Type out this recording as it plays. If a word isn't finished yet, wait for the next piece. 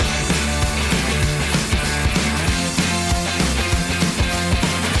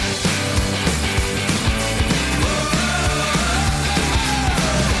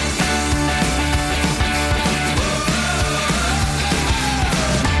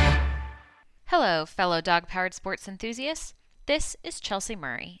Hello, fellow dog powered sports enthusiasts. This is Chelsea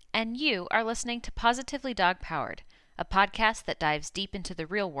Murray, and you are listening to Positively Dog Powered, a podcast that dives deep into the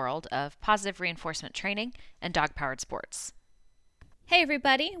real world of positive reinforcement training and dog powered sports. Hey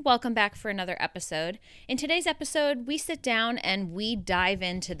everybody, welcome back for another episode. In today's episode, we sit down and we dive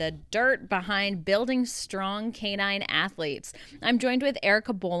into the dirt behind building strong canine athletes. I'm joined with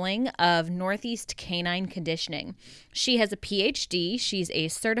Erica Bowling of Northeast Canine Conditioning. She has a PhD, she's a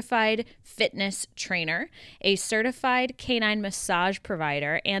certified fitness trainer, a certified canine massage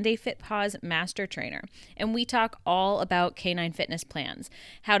provider, and a FitPaws master trainer. And we talk all about canine fitness plans,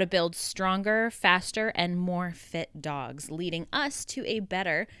 how to build stronger, faster, and more fit dogs, leading us to a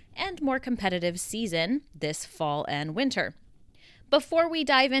better and more competitive season this fall and winter. Before we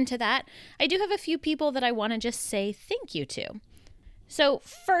dive into that, I do have a few people that I want to just say thank you to. So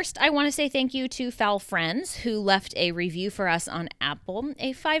first, I want to say thank you to Foul Friends, who left a review for us on Apple,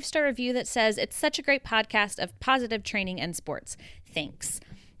 a 5-star review that says, "It's such a great podcast of positive training and sports. Thanks."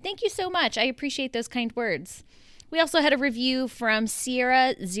 Thank you so much. I appreciate those kind words. We also had a review from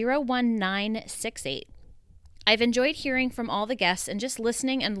Sierra01968. I've enjoyed hearing from all the guests and just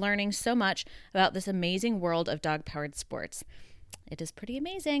listening and learning so much about this amazing world of dog-powered sports. It is pretty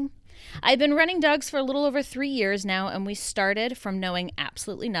amazing. I've been running dogs for a little over 3 years now, and we started from knowing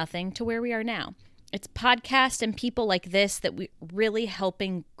absolutely nothing to where we are now. It's podcasts and people like this that we really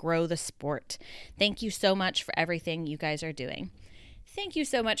helping grow the sport. Thank you so much for everything you guys are doing. Thank you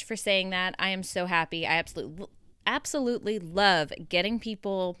so much for saying that. I am so happy. I absolutely love getting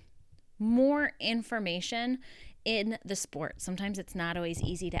people more information in the sport. Sometimes it's not always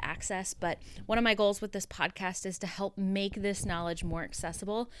easy to access, but one of my goals with this podcast is to help make this knowledge more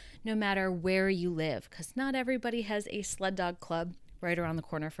accessible no matter where you live, because not everybody has a sled dog club right around the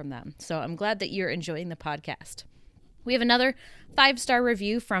corner from them. So I'm glad that you're enjoying the podcast. We have another 5-star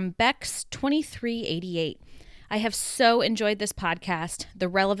review from Bex2388. I have so enjoyed this podcast. The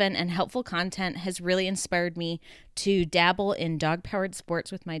relevant and helpful content has really inspired me to dabble in dog-powered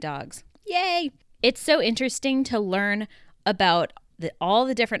sports with my dogs. Yay! It's so interesting to learn about all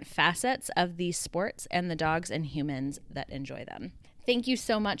the different facets of these sports and the dogs and humans that enjoy them. Thank you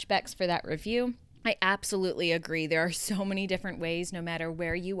so much, Bex, for that review. I absolutely agree. There are so many different ways, no matter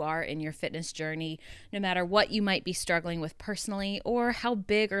where you are in your fitness journey, no matter what you might be struggling with personally or how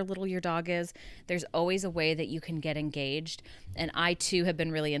big or little your dog is, there's always a way that you can get engaged. And I, too, have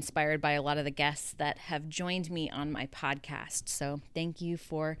been really inspired by a lot of the guests that have joined me on my podcast. So thank you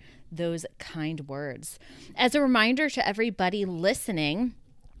for those kind words. As a reminder to everybody listening,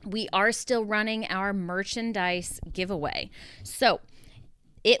 we are still running our merchandise giveaway. So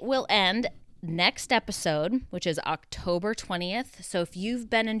it will end next episode, which is October 20th. So if you've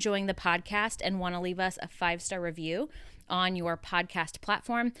been enjoying the podcast and want to leave us a 5-star review on your podcast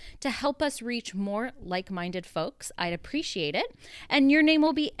platform to help us reach more like-minded folks, I'd appreciate it. And your name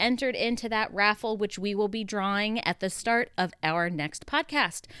will be entered into that raffle, which we will be drawing at the start of our next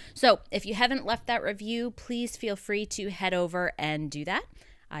podcast. So if you haven't left that review, please feel free to head over and do that.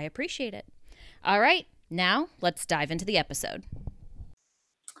 I appreciate it. All right, now let's dive into the episode.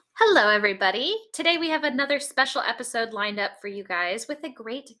 Hello, everybody. Today we have another special episode lined up for you guys with a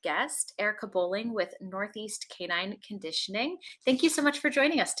great guest, Erica Bowling with Northeast Canine Conditioning. Thank you so much for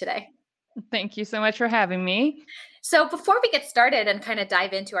joining us today. Thank you so much for having me. So before we get started and kind of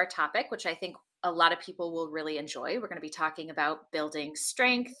dive into our topic, which I think a lot of people will really enjoy, we're going to be talking about building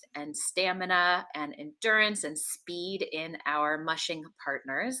strength and stamina and endurance and speed in our mushing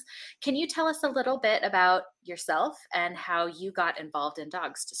partners. Can you tell us a little bit about yourself and how you got involved in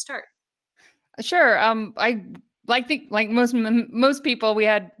dogs to start? Sure. I like most people, we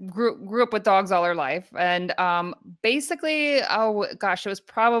grew up with dogs all our life, and basically, oh gosh, it was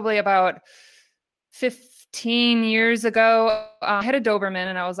probably about 15 years ago. I had a Doberman,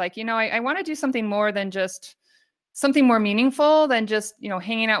 and I was like, I want to do something more than just something more meaningful than just,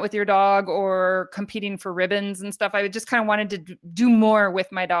 hanging out with your dog or competing for ribbons and stuff. I just kind of wanted to do more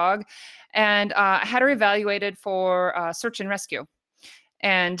with my dog, and I had her evaluated for search and rescue.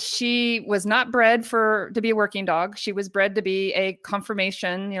 And she was not bred to be a working dog. She was bred to be a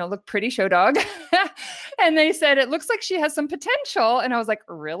conformation, look pretty show dog. And they said, it looks like she has some potential. And I was like,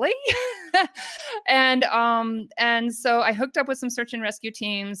 really? And so I hooked up with some search and rescue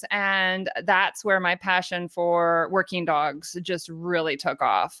teams, and that's where my passion for working dogs just really took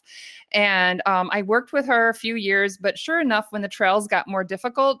off. And I worked with her a few years, but sure enough, when the trails got more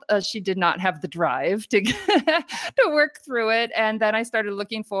difficult, she did not have the drive to to work through it. And then I started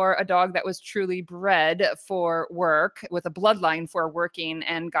looking for a dog that was truly bred for work with a bloodline for working,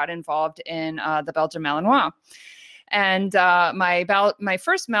 and got involved in the Belgian Malinois. And my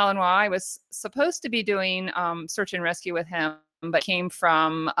first Malinois, I was supposed to be doing search and rescue with him, but came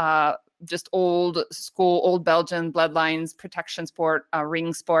from just old school, old Belgian bloodlines, protection sport,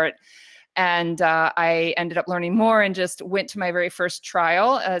 ring sport. And I ended up learning more and just went to my very first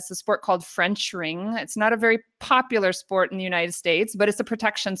trial. It's a sport called French ring. It's not a very popular sport in the United States, but it's a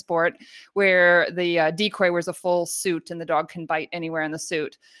protection sport where the decoy wears a full suit and the dog can bite anywhere in the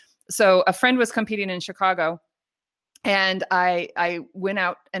suit. So a friend was competing in Chicago, and I went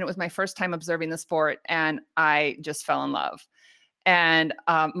out, and it was my first time observing the sport, and I just fell in love. And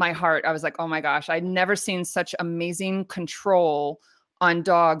my heart, I was like, oh my gosh, I'd never seen such amazing control on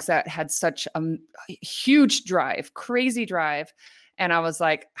dogs that had such a huge drive, crazy drive. And I was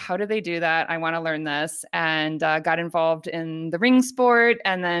like, how do they do that? I want to learn this. And got involved in the ring sport,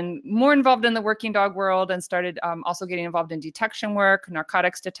 and then more involved in the working dog world, and started also getting involved in detection work,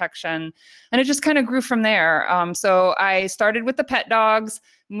 narcotics detection. And it just kind of grew from there. So I started with the pet dogs,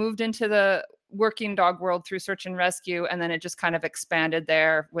 moved into the working dog world through search and rescue, and then it just kind of expanded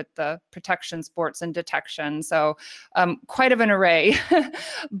there with the protection sports and detection. So quite of an array.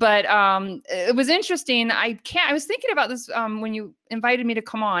 But it was interesting. I was thinking about this when you invited me to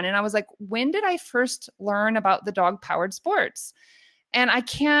come on, and I was like, when did I first learn about the dog powered sports? And I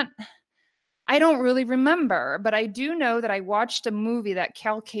don't really remember, but I do know that I watched a movie that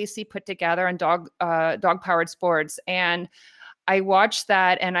Cal Casey put together on dog powered sports, and I watched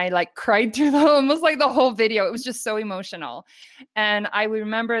that and I like cried through almost like the whole video. It was just so emotional. And I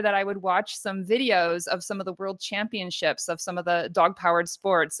remember that I would watch some videos of some of the world championships of some of the dog powered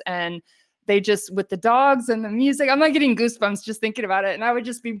sports, and they just, with the dogs and the music, I'm like getting goosebumps just thinking about it. And I would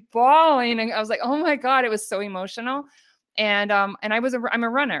just be bawling. And I was like, oh my God, it was so emotional. And I'm a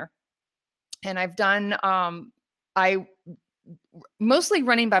runner, and I've done, I mostly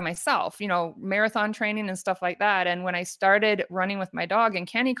running by myself, marathon training and stuff like that. And when I started running with my dog in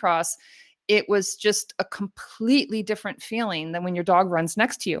Canicross, it was just a completely different feeling than when your dog runs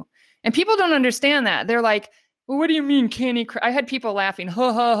next to you. And people don't understand that. They're like, well, what do you mean Canicross? I had people laughing,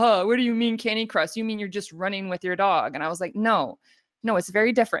 ha, ha, ha. What do you mean Canicross? You mean you're just running with your dog? And I was like, no, it's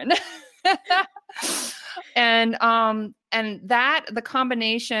very different. And that, the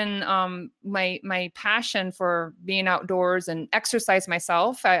combination, my passion for being outdoors and exercise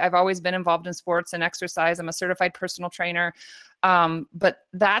myself. I've always been involved in sports and exercise. I'm a certified personal trainer. But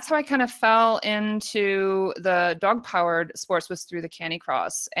that's how I kind of fell into the dog powered sports, was through the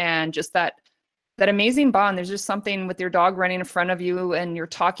Canicross, and just that amazing bond. There's just something with your dog running in front of you, and you're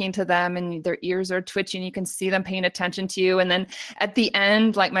talking to them, and their ears are twitching. You can see them paying attention to you. And then at the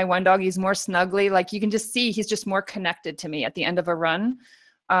end, like my one dog, he's more snuggly. Like you can just see he's just more connected to me at the end of a run.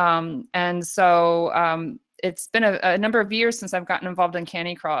 And so it's been a number of years since I've gotten involved in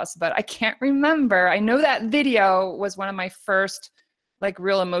Canicross, but I can't remember. I know that video was one of my first like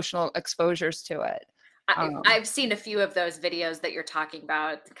real emotional exposures to it. I've seen a few of those videos that you're talking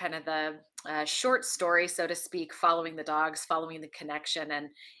about, kind of the short story, so to speak, following the dogs, following the connection. And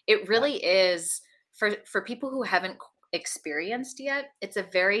it really is, for people who haven't experienced yet, it's a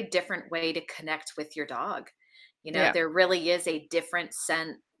very different way to connect with your dog. There really is a different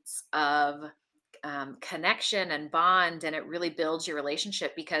sense of connection and bond, and it really builds your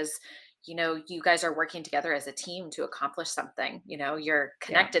relationship because you guys are working together as a team to accomplish something. You're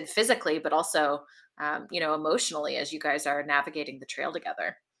connected physically, but also emotionally, as you guys are navigating the trail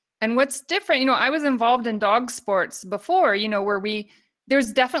together. And what's different, I was involved in dog sports before, where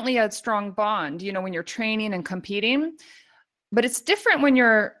there's definitely a strong bond, when you're training and competing. But it's different when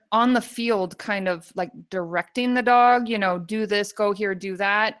you're on the field, kind of like directing the dog, do this, go here, do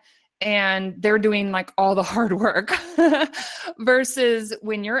that. And they're doing like all the hard work versus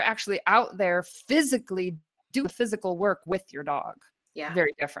when you're actually out there physically doing physical work with your dog. Yeah.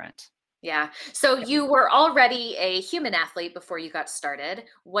 Very different. Yeah. So you were already a human athlete before you got started.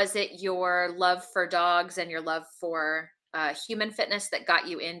 Was it your love for dogs and your love for human fitness that got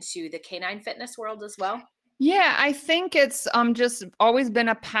you into the canine fitness world as well? Yeah, I think it's just always been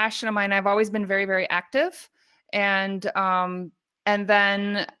a passion of mine. I've always been very, very active. And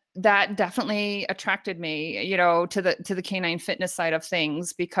then that definitely attracted me, to the canine fitness side of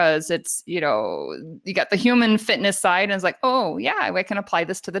things, because it's, you got the human fitness side, and it's like, oh yeah, I can apply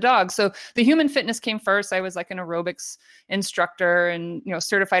this to the dog. So the human fitness came first. I was like an aerobics instructor and,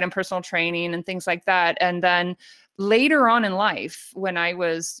 certified in personal training and things like that. And then later on in life, when I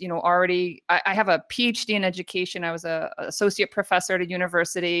was, already, I have a PhD in education. I was a associate professor at a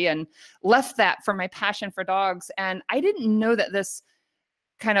university, and left that for my passion for dogs. And I didn't know that this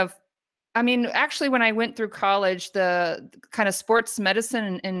kind of I mean, actually, when I went through college, the kind of sports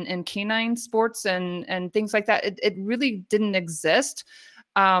medicine and canine sports and things like that, it really didn't exist.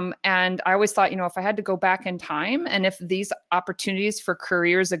 And I always thought, if I had to go back in time and if these opportunities for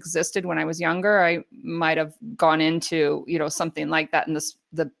careers existed when I was younger, I might have gone into, something like that in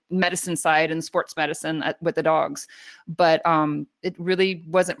the medicine side and sports medicine with the dogs. But it really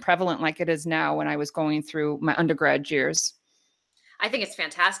wasn't prevalent like it is now when I was going through my undergrad years. I think it's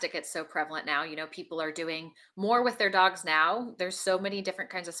fantastic. It's so prevalent now. People are doing more with their dogs now. There's so many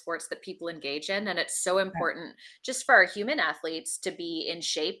different kinds of sports that people engage in. And it's so important just for our human athletes to be in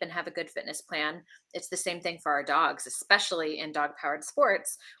shape and have a good fitness plan. It's the same thing for our dogs, especially in dog powered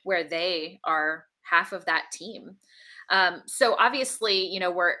sports where they are half of that team. So obviously,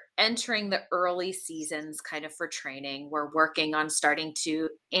 we're entering the early seasons kind of for training. We're working on starting to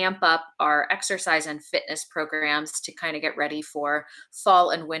amp up our exercise and fitness programs to kind of get ready for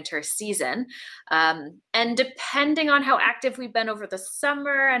fall and winter season. And depending on how active we've been over the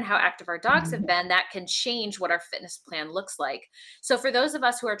summer and how active our dogs have been, that can change what our fitness plan looks like. So for those of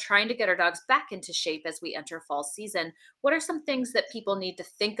us who are trying to get our dogs back into shape as we enter fall season, what are some things that people need to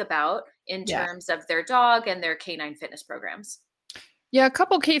think about in Yeah. terms of their dog and their canine fitness programs? Yeah, a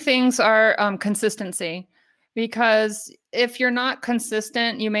couple key things are consistency. Because if you're not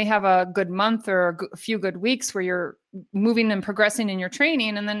consistent, you may have a good month or a few good weeks where you're moving and progressing in your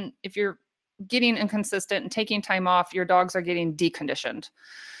training. And then if you're getting inconsistent and taking time off, your dogs are getting deconditioned.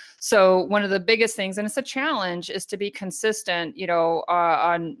 So one of the biggest things, and it's a challenge, is to be consistent,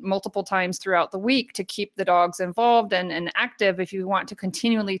 on multiple times throughout the week to keep the dogs involved and active if you want to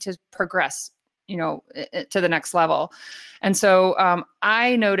continually to progress, to the next level. And so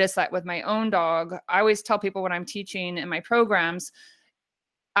I noticed that with my own dog. I always tell people when I'm teaching in my programs,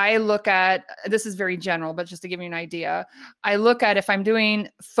 I look at, this is very general, but just to give you an idea, I look at if I'm doing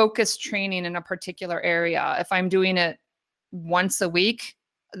focused training in a particular area, if I'm doing it once a week,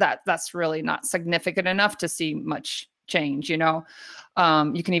 that's really not significant enough to see much change. You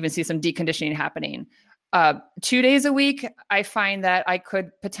can even see some deconditioning happening. 2 days a week, I find that I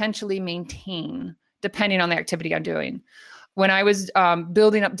could potentially maintain depending on the activity I'm doing. When I was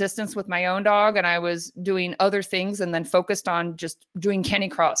building up distance with my own dog and I was doing other things and then focused on just doing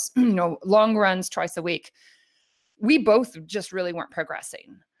canicross, long runs twice a week, we both just really weren't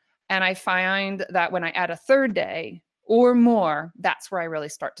progressing. And I find that when I add a third day or more, that's where I really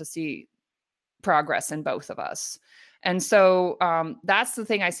start to see progress in both of us. And so that's the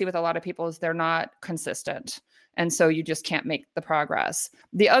thing I see with a lot of people is they're not consistent. And so you just can't make the progress.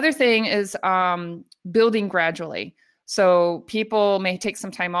 The other thing is building gradually. So people may take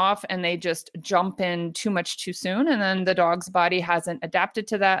some time off and they just jump in too much too soon. And then the dog's body hasn't adapted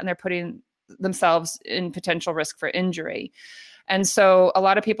to that and they're putting themselves in potential risk for injury. And so a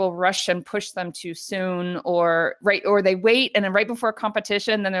lot of people rush and push them too soon or they wait. And then right before a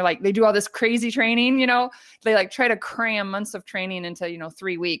competition, then they do all this crazy training, they try to cram months of training into,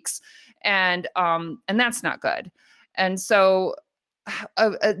 3 weeks. And that's not good. And so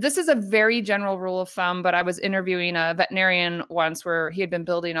this is a very general rule of thumb, but I was interviewing a veterinarian once where he had been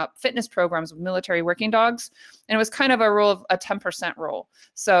building up fitness programs with military working dogs. And it was kind of a rule of a 10% rule.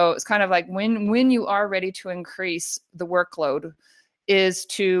 So it's kind of like when you are ready to increase the workload is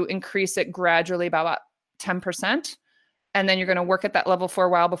to increase it gradually by about 10%. And then you're going to work at that level for a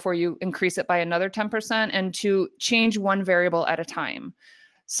while before you increase it by another 10% and to change one variable at a time.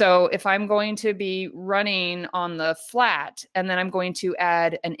 So if I'm going to be running on the flat and then I'm going to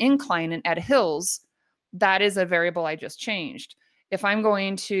add an incline and add hills, that is a variable I just changed. If I'm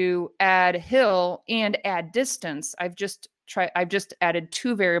going to add hill and add distance, I've just added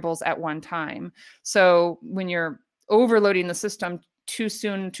 2 variables at one time. So when you're overloading the system too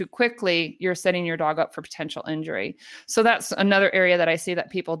soon, too quickly, you're setting your dog up for potential injury. So that's another area that I see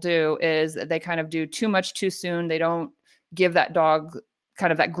that people do is they kind of do too much too soon. They don't give that dog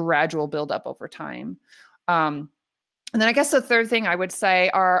kind of that gradual buildup over time. And then I guess the third thing I would say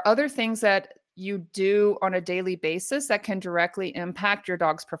are other things that you do on a daily basis that can directly impact your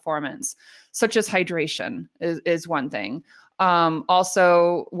dog's performance, such as hydration is one thing.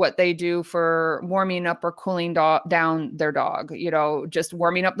 Also what they do for warming up or cooling down their dog, just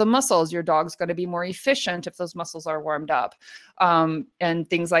warming up the muscles. Your dog's going to be more efficient if those muscles are warmed up. And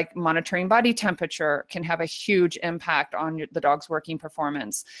things like monitoring body temperature can have a huge impact on the dog's working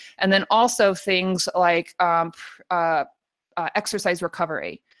performance. And then also things like exercise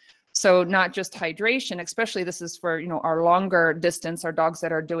recovery. So not just hydration, especially this is for, our longer distance, our dogs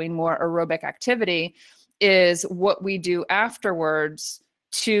that are doing more aerobic activity, is what we do afterwards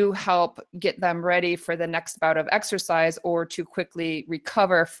to help get them ready for the next bout of exercise or to quickly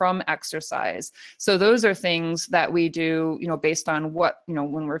recover from exercise. So those are things that we do, based on what,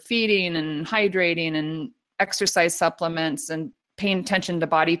 when we're feeding and hydrating and exercise supplements and paying attention to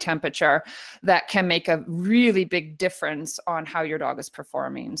body temperature, that can make a really big difference on how your dog is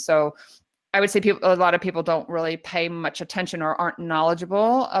performing. So I would say a lot of people don't really pay much attention or aren't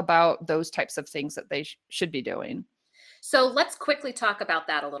knowledgeable about those types of things that they should be doing. So let's quickly talk about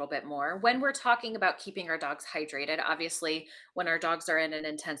that a little bit more. When we're talking about keeping our dogs hydrated, obviously, when our dogs are in an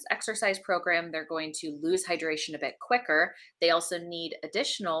intense exercise program, they're going to lose hydration a bit quicker. They also need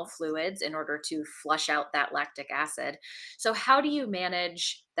additional fluids in order to flush out that lactic acid. So, how do you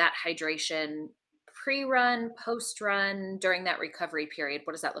manage that hydration pre-run, post-run, during that recovery period?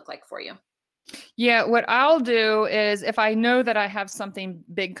 What does that look like for you? Yeah, what I'll do is if I know that I have something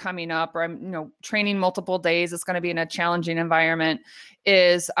big coming up or I'm, training multiple days, it's going to be in a challenging environment,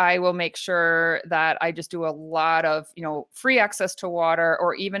 is I will make sure that I just do a lot of, free access to water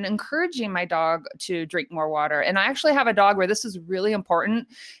or even encouraging my dog to drink more water. And I actually have a dog where this is really important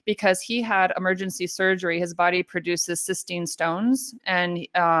because he had emergency surgery. His body produces cystine stones, and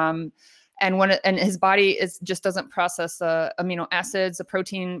his body just doesn't process the amino acids, the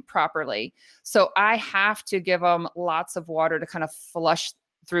protein properly. So I have to give him lots of water to kind of flush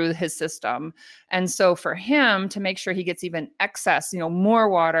through his system. And so for him to make sure he gets even excess, more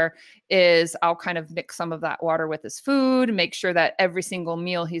water, is I'll kind of mix some of that water with his food, make sure that every single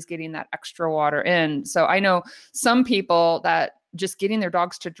meal he's getting that extra water in. So I know some people that just getting their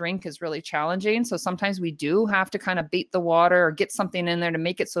dogs to drink is really challenging. So sometimes we do have to kind of bait the water or get something in there to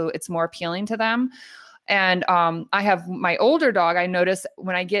make it so it's more appealing to them. And I have my older dog. I notice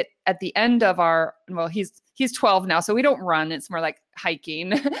when I get at the end of he's 12 now, so we don't run. It's more like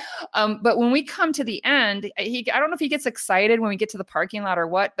hiking. But when we come to the end, I don't know if he gets excited when we get to the parking lot or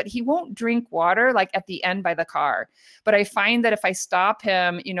what, but he won't drink water like at the end by the car. But I find that if I stop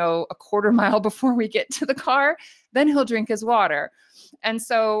him, a quarter mile before we get to the car, then he'll drink his water. And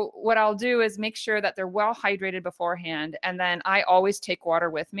so what I'll do is make sure that they're well hydrated beforehand. And then I always take water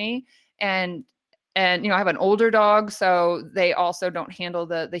with me. And I have an older dog, so they also don't handle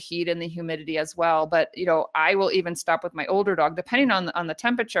the heat and the humidity as well. But, I will even stop with my older dog, depending on the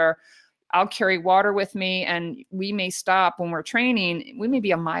temperature. I'll carry water with me, and we may stop when we're training. We may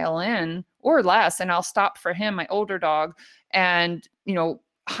be a mile in or less, and I'll stop for him, my older dog, and,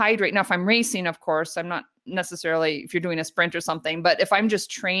 hydrate. Now, if I'm racing, of course, I'm not necessarily if you're doing a sprint or something, but if I'm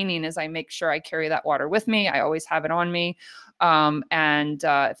just training, I make sure I carry that water with me. I always have it on me.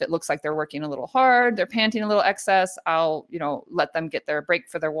 If it looks like they're working a little hard, they're panting a little excess, I'll, let them get their break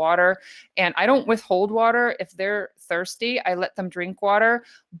for their water. And I don't withhold water. If they're thirsty, I let them drink water,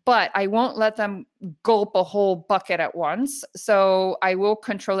 but I won't let them gulp a whole bucket at once. So I will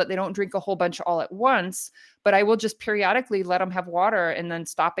control that they don't drink a whole bunch all at once, but I will just periodically let them have water and then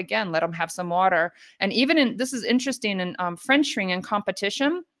stop again, let them have some water. And even this is interesting in French training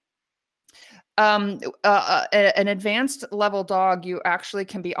competition, an advanced level dog, you actually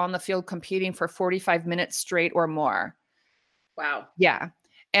can be on the field competing for 45 minutes straight or more. Wow. Yeah.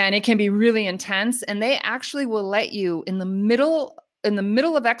 And it can be really intense. And they actually will let you in the middle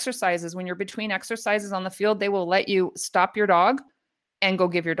of exercises, when you're between exercises on the field, they will let you stop your dog and go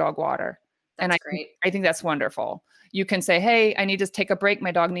give your dog water. That's great. I think that's wonderful. You can say, hey, I need to take a break.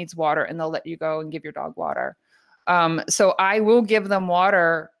 My dog needs water. And they'll let you go and give your dog water. So I will give them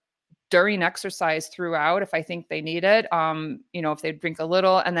water during exercise throughout if I think they need it. If they drink a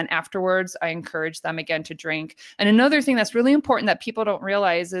little, and then afterwards I encourage them again to drink. And another thing that's really important that people don't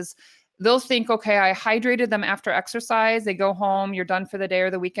realize is they'll think, okay, I hydrated them after exercise. They go home, you're done for the day or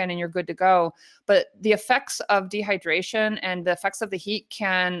the weekend, and you're good to go. But the effects of dehydration and the effects of the heat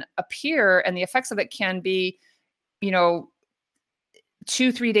can appear, and the effects of it can be, 2-3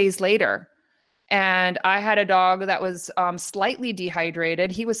 days later. And I had a dog that was slightly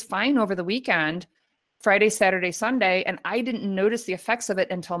dehydrated. He was fine over the weekend, Friday, Saturday, Sunday, and I didn't notice the effects of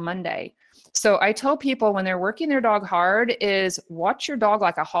it until Monday. So I tell people when they're working their dog hard is watch your dog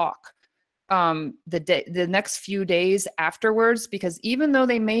like a hawk the next few days afterwards, because even though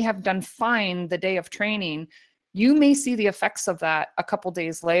they may have done fine the day of training, you may see the effects of that a couple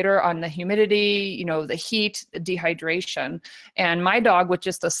days later on the humidity, the heat, dehydration. And my dog, with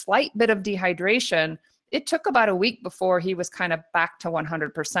just a slight bit of dehydration, it took about a week before he was kind of back to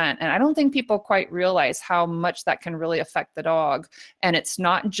 100%. And I don't think people quite realize how much that can really affect the dog. And it's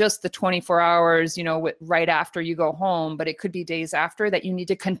not just the 24 hours, right after you go home, but it could be days after that you need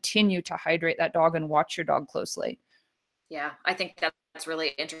to continue to hydrate that dog and watch your dog closely. Yeah, I think that's That's really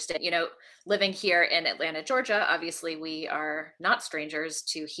interesting. You know, living here in Atlanta, Georgia, obviously we are not strangers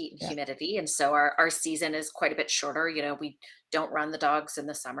to heat and Yeah. humidity. And so our season is quite a bit shorter. You know, we don't run the dogs in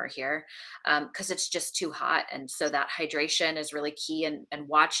the summer here because it's just too hot. And so that hydration is really key, and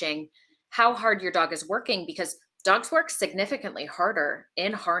watching how hard your dog is working, because dogs work significantly harder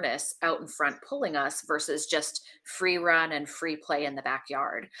in harness out in front pulling us versus just free run and free play in the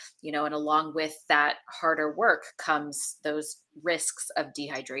backyard. You know, and along with that harder work comes those risks of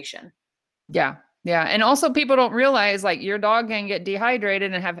dehydration. Yeah. Yeah. And also people don't realize like your dog can get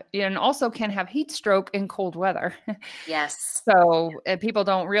dehydrated and also can have heat stroke in cold weather. Yes. So people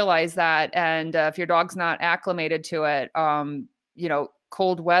don't realize that. And if your dog's not acclimated to it,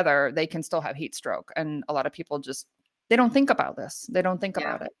 cold weather, they can still have heat stroke. And a lot of people they don't think about this. They don't think Yeah.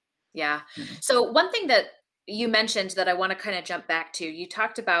 about it. Yeah. Mhm. So one thing that you mentioned that I want to kind of jump back to, you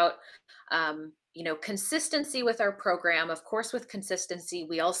talked about, consistency with our program. Of course, with consistency,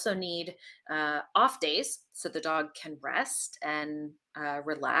 we also need off days so the dog can rest and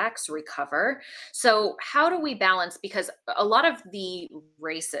relax, recover. So how do we balance? Because a lot of the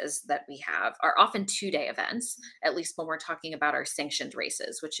races that we have are often 2-day events, at least when we're talking about our sanctioned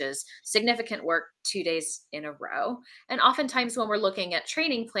races, which is significant work 2 days in a row. And oftentimes, when we're looking at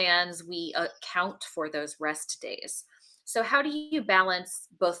training plans, we account for those rest days. So, how do you balance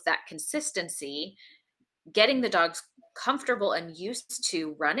both that consistency, getting the dogs comfortable and used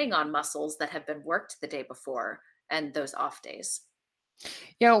to running on muscles that have been worked the day before, and those off days?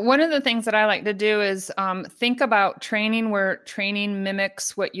 Yeah, one of the things that I like to do is think about training where training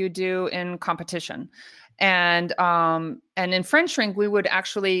mimics what you do in competition. And in French shrink, we would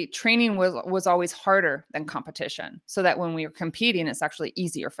actually training was always harder than competition, so that when we were competing, it's actually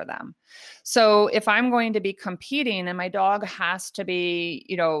easier for them. So if I'm going to be competing and my dog has to be,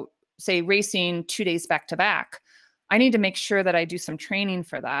 say racing 2 days back to back, I need to make sure that I do some training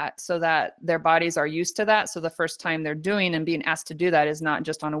for that so that their bodies are used to that. So the first time they're doing and being asked to do that is not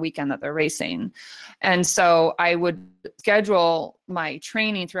just on a weekend that they're racing. And so I would schedule my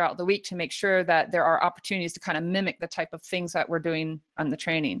training throughout the week to make sure that there are opportunities to kind of mimic the type of things that we're doing on the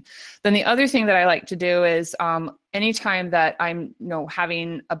training. Then the other thing that I like to do is anytime that I'm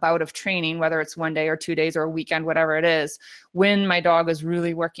having a bout of training, whether it's 1 day or 2 days or a weekend, whatever it is, when my dog is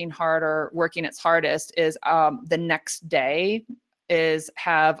really working hard or working its hardest is the next day is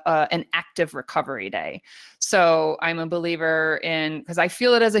have an active recovery day. So I'm a believer in, because I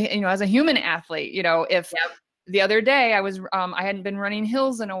feel it as a human athlete, if Yep. the other day I hadn't been running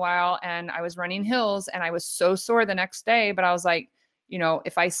hills in a while, and I was running hills and I was so sore the next day, but I was like,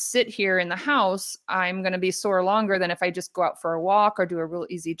 if I sit here in the house, I'm going to be sore longer than if I just go out for a walk or do a real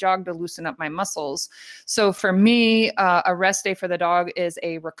easy jog to loosen up my muscles. So for me, a rest day for the dog is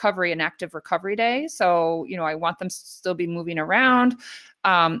an active recovery day. So, I want them to still be moving around,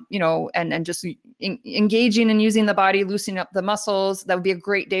 and just engaging and using the body, loosening up the muscles. That would be a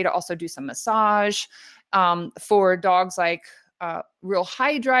great day to also do some massage. For dogs like real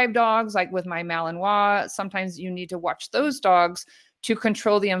high drive dogs, like with my Malinois, sometimes you need to watch those dogs to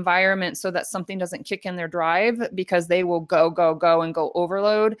control the environment so that something doesn't kick in their drive, because they will go, go, go and go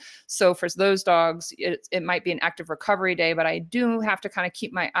overload. So for those dogs, it might be an active recovery day, but I do have to kind of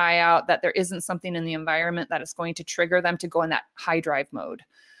keep my eye out that there isn't something in the environment that is going to trigger them to go in that high drive mode.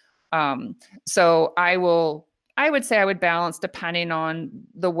 So I would say I would balance depending on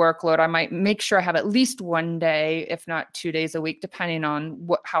the workload. I might make sure I have at least 1 day, if not 2 days a week, depending on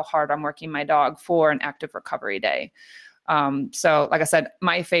how hard I'm working my dog for an active recovery day. So like I said,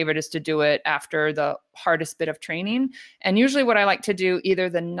 my favorite is to do it after the hardest bit of training. And usually what I like to do either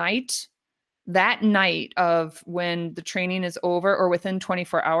that night of when the training is over or within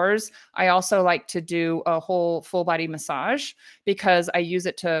 24 hours, I also like to do a whole full body massage, because I use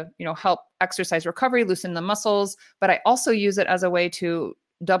it to, help exercise recovery, loosen the muscles, but I also use it as a way to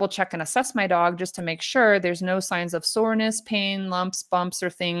double check and assess my dog just to make sure there's no signs of soreness, pain, lumps, bumps, or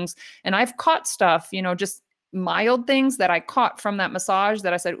things. And I've caught stuff, just mild things that I caught from that massage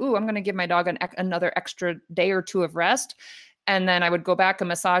that I said, ooh, I'm going to give my dog another extra day or two of rest. And then I would go back and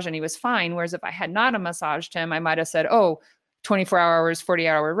massage and he was fine. Whereas if I had not massaged him, I might have said, oh, 24 hours,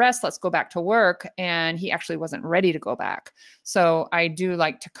 40-hour rest, let's go back to work. And he actually wasn't ready to go back. So I do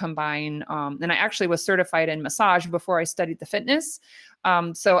like to combine, and I actually was certified in massage before I studied the fitness.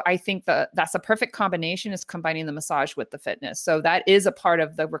 So I think that's a perfect combination, is combining the massage with the fitness. So that is a part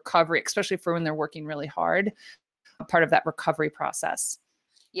of the recovery, especially for when they're working really hard, a part of that recovery process.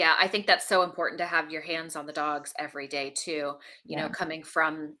 Yeah, I think that's so important to have your hands on the dogs every day too. Yeah. Coming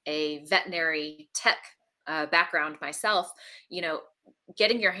from a veterinary tech background myself, you know,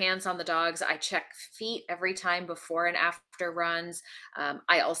 getting your hands on the dogs. I check feet every time before and after runs.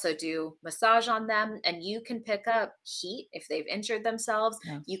 I also do massage on them, and you can pick up heat if they've injured themselves.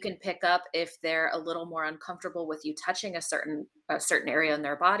 Yeah. You can pick up if they're a little more uncomfortable with you touching a certain area in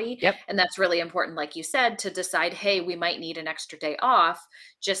their body. Yep. And that's really important, like you said, to decide, hey, we might need an extra day off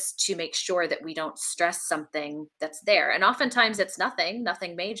just to make sure that we don't stress something that's there. And oftentimes it's nothing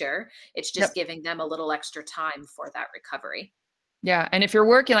major. It's just Yep. giving them a little extra time for that recovery. Yeah. And if you're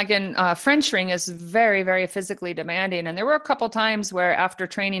working like in French ring is very, very physically demanding. And there were a couple times where after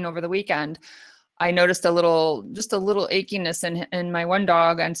training over the weekend, I noticed just a little achiness in my one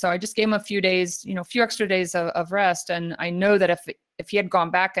dog. And so I just gave him a few days, a few extra days of rest. And I know that if he had gone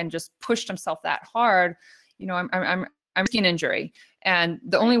back and just pushed himself that hard, I'm risking injury. And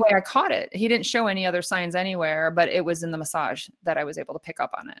the only way I caught it, he didn't show any other signs anywhere, but it was in the massage that I was able to pick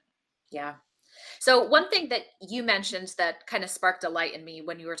up on it. Yeah. So one thing that you mentioned that kind of sparked a light in me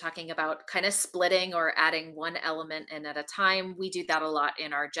when you were talking about kind of splitting or adding one element in at a time, we do that a lot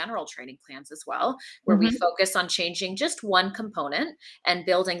in our general training plans as well, where we Mhm. focus on changing just one component and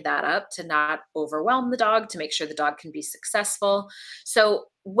building that up to not overwhelm the dog, to make sure the dog can be successful. So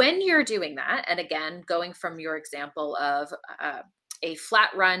when you're doing that, and again, going from your example of a flat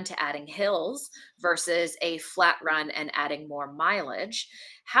run to adding hills versus a flat run and adding more mileage,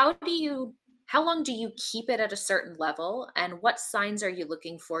 how do you how long do you keep it at a certain level, and what signs are you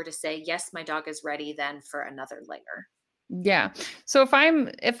looking for to say, yes, my dog is ready then for another layer? Yeah. So if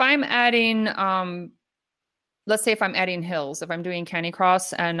I'm adding let's say if I'm adding hills, if I'm doing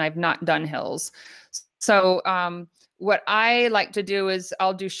canicross and I've not done hills. So what I like to do is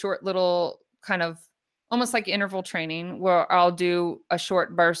I'll do short little kind of almost like interval training where I'll do a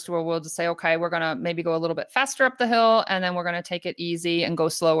short burst where we'll just say, okay, we're going to maybe go a little bit faster up the hill and then we're going to take it easy and go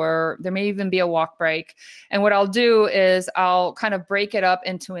slower. There may even be a walk break. And what I'll do is I'll kind of break it up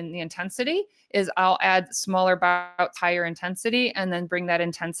into the intensity is I'll add smaller bouts, higher intensity, and then bring that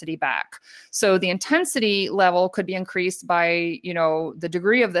intensity back. So the intensity level could be increased by, the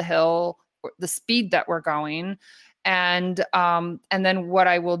degree of the hill, or the speed that we're going. And then what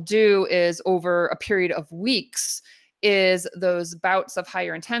I will do is over a period of weeks is those bouts of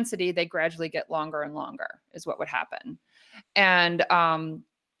higher intensity, they gradually get longer and longer is what would happen. And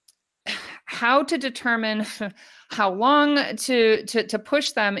how to determine how long to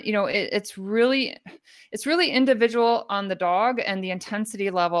push them, it's really individual on the dog and the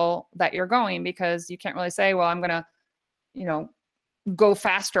intensity level that you're going, because you can't really say, well, I'm going to, go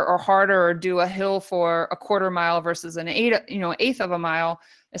faster or harder or do a hill for a quarter mile versus an eighth of a mile.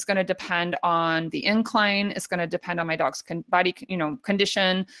 It's going to depend on the incline. It's going to depend on my dog's body,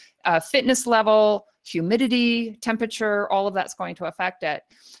 condition, fitness level, humidity, temperature, all of that's going to affect it.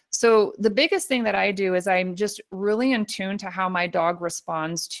 So the biggest thing that I do is I'm just really in tune to how my dog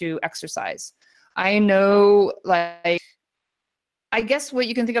responds to exercise. I know, I guess what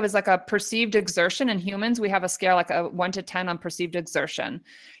you can think of as like a perceived exertion. In humans, we have a scale like a 1 to 10 on perceived exertion.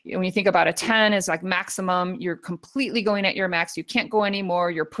 When you think about a 10 is like maximum, you're completely going at your max. You can't go anymore.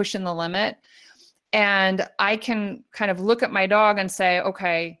 You're pushing the limit. And I can kind of look at my dog and say,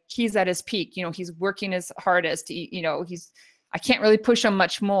 okay, he's at his peak. He's working his hardest. I can't really push him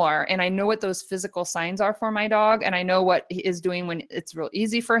much more. And I know what those physical signs are for my dog. And I know what he is doing when it's real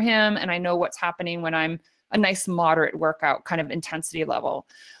easy for him. And I know what's happening when I'm a nice moderate workout kind of intensity level.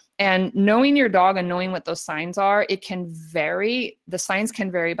 And knowing your dog and knowing what those signs are, it can vary. The signs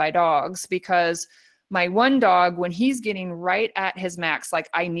can vary by dogs, because my one dog, when he's getting right at his max, like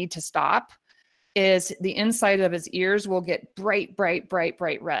I need to stop, is the inside of his ears will get bright, bright, bright,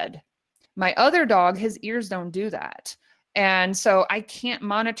 bright red. My other dog, his ears don't do that. And so I can't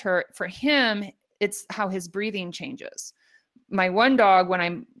monitor for him. It's how his breathing changes. My one dog, when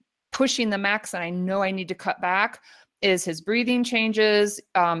I'm pushing the max and I know I need to cut back, is his breathing changes.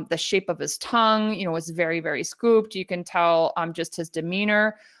 The shape of his tongue, is very, very scooped. You can tell just his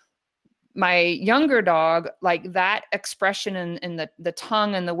demeanor. My younger dog, like that expression in the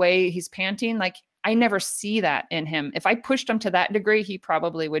tongue and the way he's panting, like I never see that in him. If I pushed him to that degree, he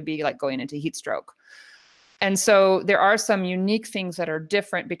probably would be like going into heat stroke. And so there are some unique things that are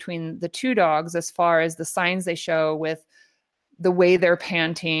different between the two dogs as far as the signs they show with the way they're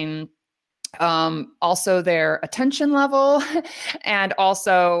panting, also their attention level, and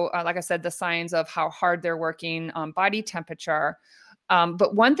also, like I said, the signs of how hard they're working, body temperature.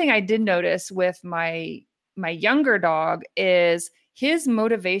 But one thing I did notice with my younger dog is his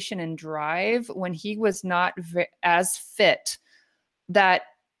motivation and drive when he was not as fit, that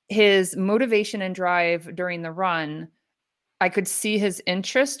his motivation and drive during the run, I could see his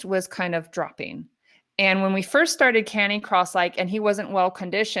interest was kind of dropping. And when we first started Canicross, like, and he wasn't well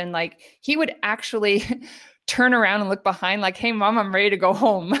conditioned, like he would actually turn around and look behind like, hey, mom, I'm ready to go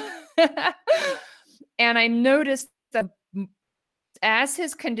home. And I noticed that as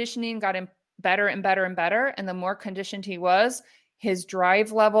his conditioning got better and better and better, and the more conditioned he was, his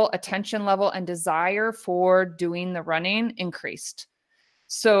drive level, attention level, and desire for doing the running increased.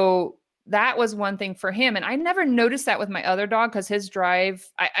 So that was one thing for him. And I never noticed that with my other dog because his drive,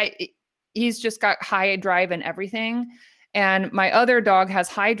 he's just got high drive and everything. And my other dog has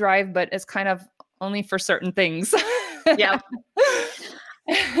high drive, but it's kind of only for certain things. Yeah.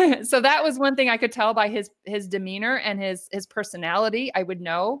 So that was one thing I could tell by his demeanor and his personality. I would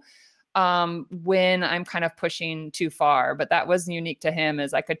know when I'm kind of pushing too far, but that was unique to him,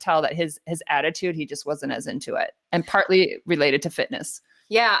 as I could tell that his attitude, he just wasn't as into it, and partly related to fitness.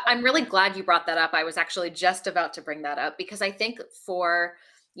 Yeah, I'm really glad you brought that up. I was actually just about to bring that up because I think for,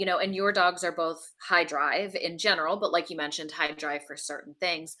 and your dogs are both high drive in general, but like you mentioned, high drive for certain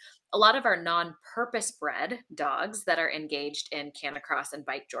things. A lot of our non-purpose bred dogs that are engaged in canicross and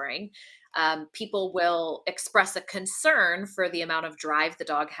bike joring, people will express a concern for the amount of drive the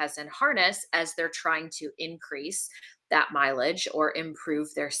dog has in harness as they're trying to increase that mileage or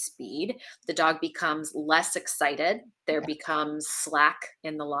improve their speed. The dog becomes less excited. There becomes slack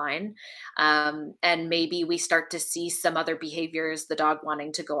in the line. And maybe we start to see some other behaviors, the dog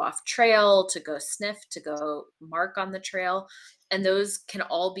wanting to go off trail, to go sniff, to go mark on the trail. And those can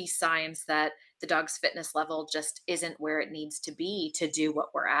all be signs that the dog's fitness level just isn't where it needs to be to do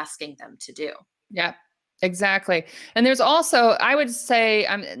what we're asking them to do. Yeah, exactly. And there's also, I would say,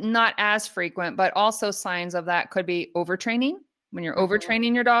 not as frequent, but also signs of that could be overtraining, when you're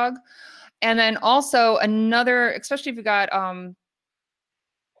overtraining your dog. And then also another, especially if you've got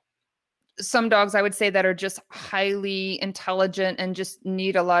some dogs, I would say, that are just highly intelligent and just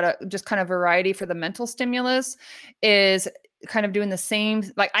need a lot of just kind of variety for the mental stimulus, is kind of doing the same.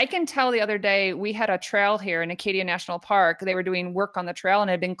 Like, I can tell the other day we had a trail here in Acadia National Park. They were doing work on the trail and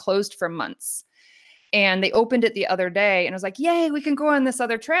it had been closed for months. And they opened it the other day and I was like, yay, we can go on this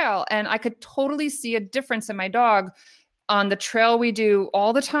other trail. And I could totally see a difference in my dog on the trail we do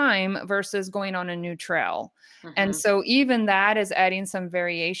all the time versus going on a new trail. And so even that is adding some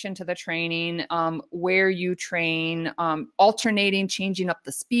variation to the training, where you train, alternating, changing up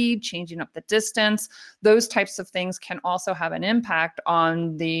the speed, changing up the distance. Those types of things can also have an impact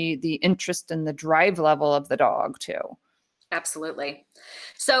on the interest and the drive level of the dog too. Absolutely.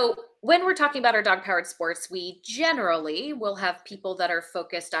 So when we're talking about our dog powered sports, we generally will have people that are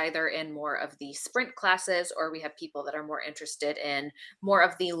focused either in more of the sprint classes, or we have people that are more interested in more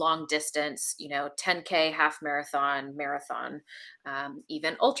of the long distance, 10K, half marathon,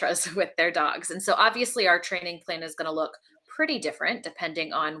 even ultras with their dogs. And so obviously our training plan is going to look pretty different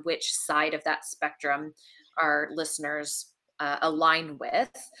depending on which side of that spectrum our listeners align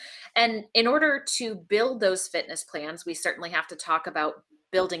with. And in order to build those fitness plans, we certainly have to talk about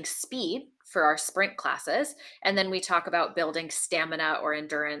building speed for our sprint classes. And then we talk about building stamina or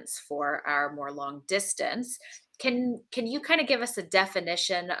endurance for our more long distance. Can you kind of give us a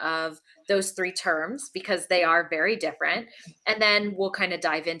definition of those three terms, because they are very different? And then we'll kind of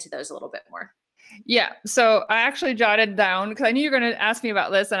dive into those a little bit more. Yeah. So I actually jotted down, because I knew you were going to ask me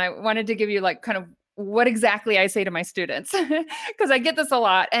about this, and I wanted to give you like kind of what exactly I say to my students, because I get this a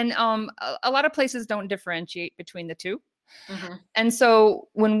lot. And a lot of places don't differentiate between the two. And so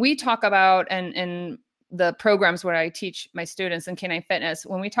when we talk about, and the programs where I teach my students in canine fitness,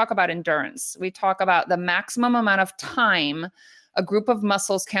 when we talk about endurance, we talk about the maximum amount of time a group of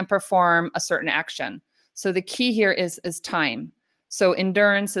muscles can perform a certain action. So the key here is time. So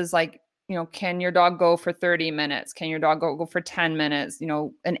endurance is like, can your dog go for 30 minutes? Can your dog go for 10 minutes,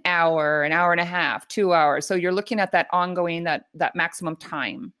 an hour and a half, 2 hours? So you're looking at that ongoing, that maximum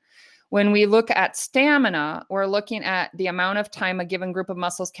time. When we look at stamina, we're looking at the amount of time a given group of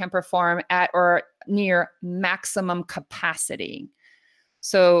muscles can perform at or near maximum capacity.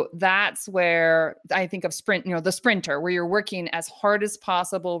 So that's where I think of sprint, the sprinter, where you're working as hard as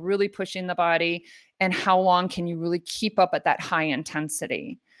possible, really pushing the body, and how long can you really keep up at that high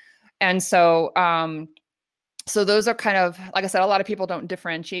intensity? And so, so those are kind of, like I said, a lot of people don't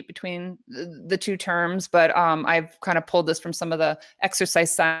differentiate between the two terms, but I've kind of pulled this from some of the exercise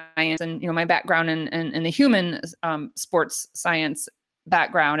science and, my background in the human sports science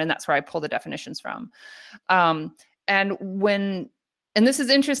background. And that's where I pull the definitions from. And when And this is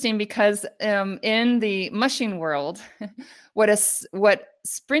interesting because in the mushing world, what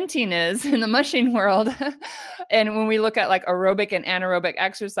sprinting is in the mushing world, and when we look at like aerobic and anaerobic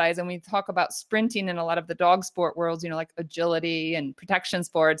exercise, and we talk about sprinting in a lot of the dog sport worlds, like agility and protection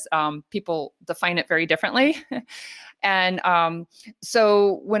sports, people define it very differently. And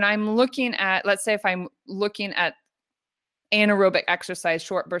so when I'm looking at, let's say if I'm looking at anaerobic exercise,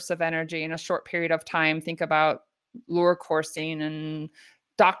 short bursts of energy in a short period of time, think about lure coursing and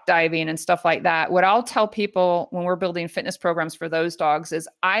dock diving and stuff like that. What I'll tell people when we're building fitness programs for those dogs is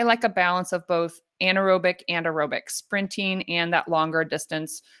I like a balance of both anaerobic and aerobic, sprinting and that longer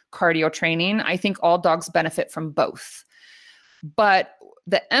distance cardio training. I think all dogs benefit from both. But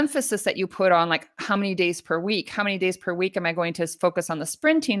the emphasis that you put on, like how many days per week am I going to focus on the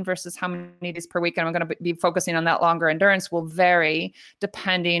sprinting versus how many days per week am I going to be focusing on that longer endurance will vary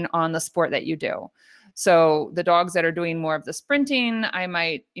depending on the sport that you do. So the dogs that are doing more of the sprinting, I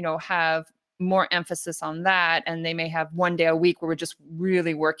might, have more emphasis on that. And they may have one day a week where we're just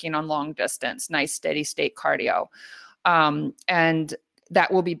really working on long distance, nice steady state cardio. And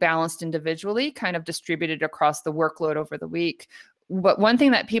that will be balanced individually, kind of distributed across the workload over the week. But one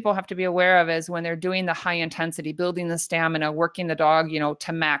thing that people have to be aware of is when they're doing the high intensity, building the stamina, working the dog,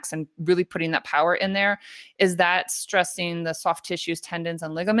 to max and really putting that power in there, is that stressing the soft tissues, tendons,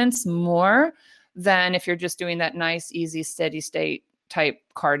 and ligaments more than if you're just doing that nice, easy, steady state type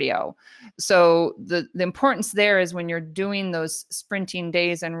cardio. So the importance there is when you're doing those sprinting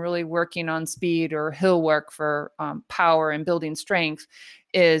days and really working on speed or hill work for power and building strength,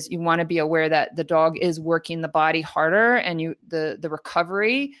 is you want to be aware that the dog is working the body harder, and the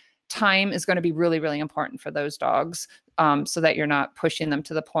recovery time is going to be really, really important for those dogs, so that you're not pushing them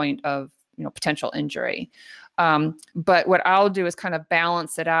to the point of potential injury. But what I'll do is kind of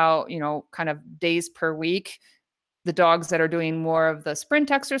balance it out, kind of days per week. The dogs that are doing more of the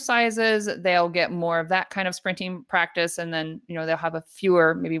sprint exercises, they'll get more of that kind of sprinting practice. And then, they'll have a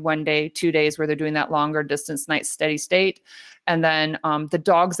fewer, maybe 1 day, 2 days where they're doing that longer distance, nice steady state. And then the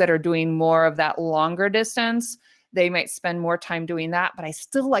dogs that are doing more of that longer distance, they might spend more time doing that. But I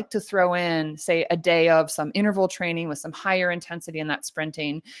still like to throw in, say, a day of some interval training with some higher intensity in that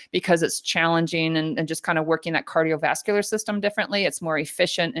sprinting, because it's challenging and just kind of working that cardiovascular system differently. It's more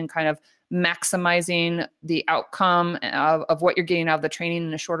efficient and kind of maximizing the outcome of what you're getting out of the training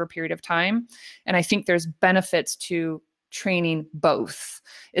in a shorter period of time. And I think there's benefits to training both.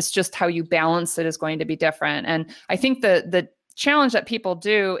 It's just how you balance it is going to be different. And I think the challenge that people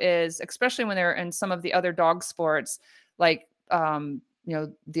do is, especially when they're in some of the other dog sports, like the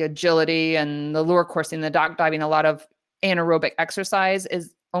agility and the lure coursing, the dock diving, a lot of anaerobic exercise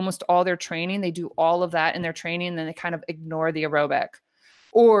is almost all their training. They do all of that in their training, and then they kind of ignore the aerobic.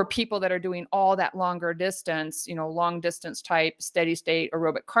 Or people that are doing all that longer distance, long distance type, steady state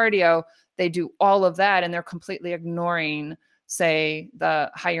aerobic cardio, they do all of that and they're completely ignoring, say,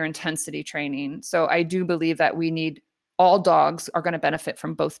 the higher intensity training. So I do believe that all dogs are going to benefit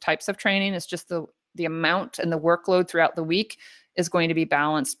from both types of training. It's just the amount and the workload throughout the week is going to be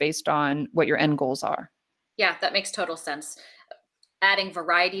balanced based on what your end goals are. Yeah, that makes total sense. Adding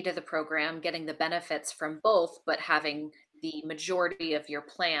variety to the program, getting the benefits from both, but having the majority of your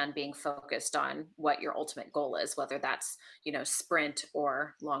plan being focused on what your ultimate goal is, whether that's, sprint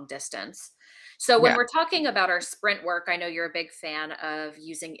or long distance. So when we're talking about our sprint work, I know you're a big fan of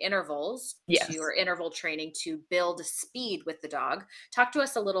using intervals or interval training to build speed with the dog. Talk to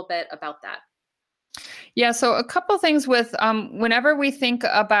us a little bit about that. Yeah. So a couple things with, whenever we think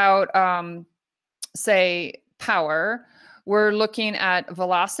about, say, power, we're looking at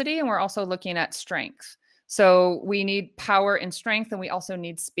velocity and we're also looking at strength. So we need power and strength, and we also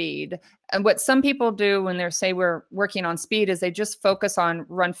need speed. And what some people do when we're working on speed is they just focus on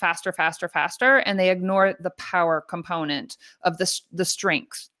run faster, faster, faster, and they ignore the power component of the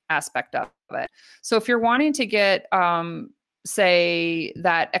strength aspect of it. So if you're wanting to get, say,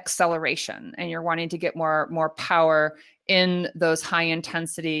 that acceleration, and you're wanting to get more power in those high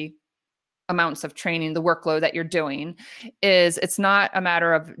intensity amounts of training, the workload that you're doing, it's not a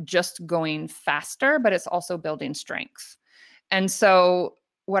matter of just going faster, but it's also building strength. And so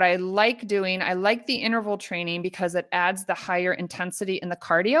what I like doing, I like the interval training because it adds the higher intensity in the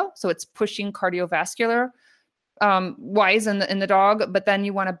cardio. So it's pushing cardiovascular wise in the dog, but then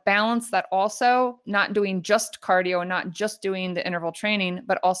you want to balance that also, not doing just cardio and not just doing the interval training,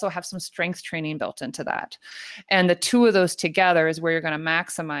 but also have some strength training built into that. And the two of those together is where you're going to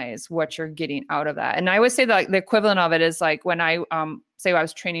maximize what you're getting out of that. And I would say that the equivalent of it is like when I say I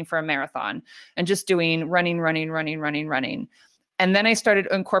was training for a marathon and just doing running. And then I started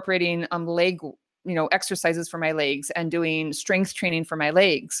incorporating leg exercises for my legs and doing strength training for my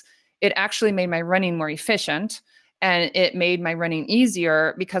legs, it actually made my running more efficient, and it made my running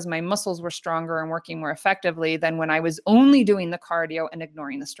easier because my muscles were stronger and working more effectively than when I was only doing the cardio and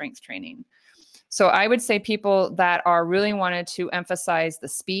ignoring the strength training. So I would say people that are really wanted to emphasize the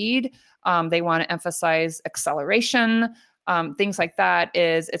speed, they want to emphasize acceleration, things like that,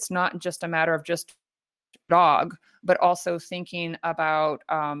 is it's not just a matter of just dog, but also thinking about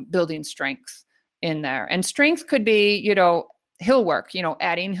building strength in there. And strength could be, hill work,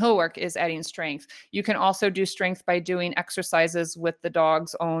 adding hill work is adding strength. You can also do strength by doing exercises with the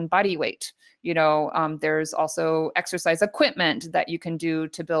dog's own body weight. There's also exercise equipment that you can do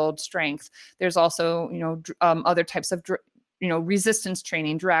to build strength. There's also, other types of, resistance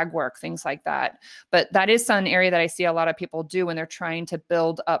training, drag work, things like that. But that is an area that I see a lot of people do when they're trying to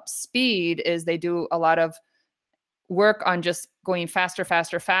build up speed, is they do a lot of work on just going faster,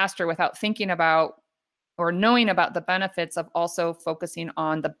 faster, faster without thinking about or knowing about the benefits of also focusing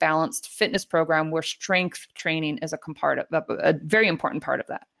on the balanced fitness program, where strength training is a very important part of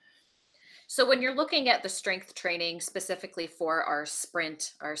that. So when you're looking at the strength training specifically for our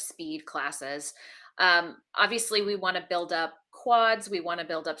sprint, our speed classes, obviously we want to build up quads, we want to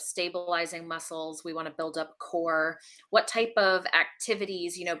build up stabilizing muscles, we want to build up core. What type of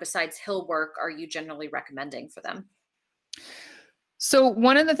activities, besides hill work, are you generally recommending for them? So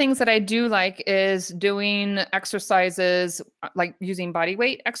one of the things that I do like is doing exercises, like using body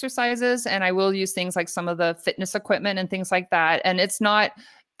weight exercises, and I will use things like some of the fitness equipment and things like that. And it's not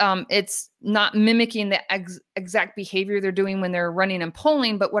mimicking the exact behavior they're doing when they're running and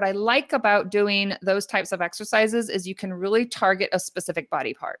pulling. But what I like about doing those types of exercises is you can really target a specific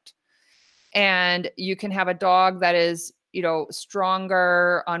body part. And you can have a dog that is,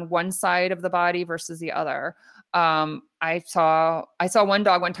 stronger on one side of the body versus the other. I saw one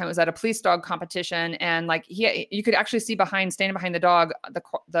dog one time. It was at a police dog competition, and you could actually see standing behind the dog,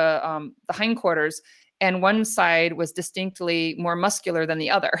 the hindquarters, and one side was distinctly more muscular than the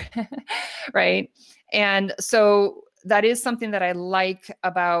other, right? And so that is something that I like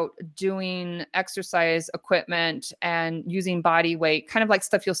about doing exercise equipment and using body weight, kind of like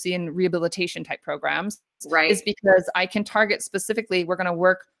stuff you'll see in rehabilitation type programs, right? Is because I can target specifically, we're going to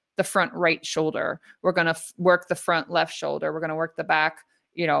work the front right shoulder. We're going to work the front left shoulder. We're going to work the back,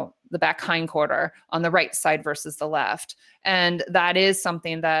 the back hindquarter on the right side versus the left. And that is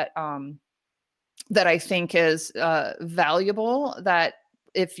something that, that I think is valuable, that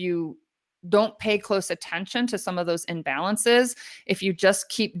if you don't pay close attention to some of those imbalances, if you just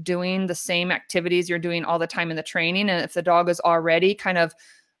keep doing the same activities you're doing all the time in the training, and if the dog is already kind of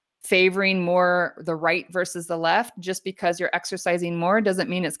favoring more the right versus the left, just because you're exercising more doesn't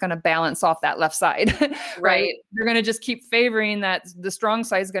mean it's going to balance off that left side. Right. You're going to just keep favoring that. The strong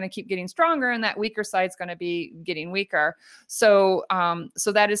side is going to keep getting stronger, and that weaker side is going to be getting weaker. So,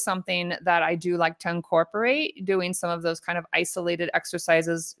 so that is something that I do like to incorporate, doing some of those kind of isolated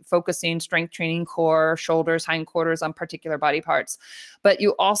exercises, focusing strength training, core, shoulders, hindquarters on particular body parts. But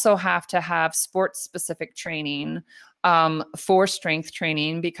you also have to have sports specific training for strength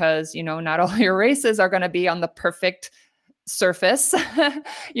training, because, not all your races are going to be on the perfect surface,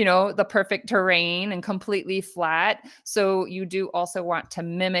 the perfect terrain and completely flat. So you do also want to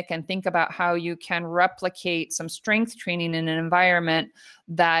mimic and think about how you can replicate some strength training in an environment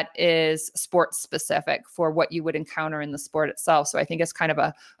that is sports specific for what you would encounter in the sport itself. So I think it's kind of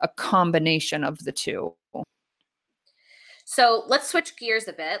a combination of the two. So let's switch gears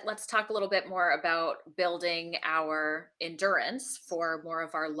a bit. Let's talk a little bit more about building our endurance for more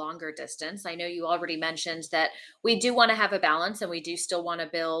of our longer distance. I know you already mentioned that we do want to have a balance, and we do still want to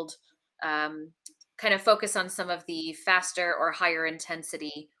build, kind of focus on some of the faster or higher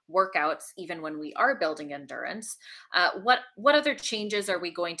intensity workouts, even when we are building endurance. What other changes are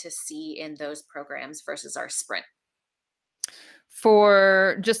we going to see in those programs versus our sprint?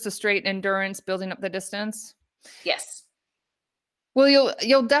 For just a straight endurance, building up the distance? Yes. Well,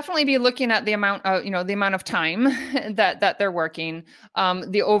 you'll definitely be looking at the amount of time that they're working,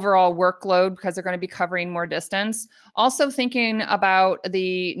 the overall workload, because they're going to be covering more distance. Also thinking about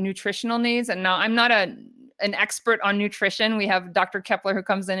the nutritional needs. And now I'm not an expert on nutrition. We have Dr. Kepler who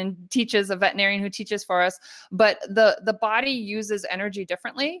comes in and teaches, a veterinarian who teaches for us, but the body uses energy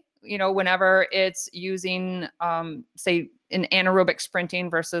differently, whenever it's using, say, in anaerobic sprinting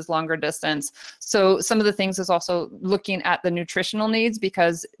versus longer distance. So some of the things is also looking at the nutritional needs,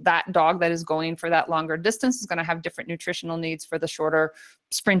 because that dog that is going for that longer distance is going to have different nutritional needs for the shorter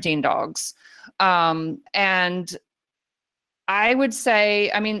sprinting dogs. And I would say,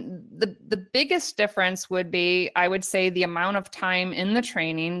 I mean, the biggest difference would be, I would say, the amount of time in the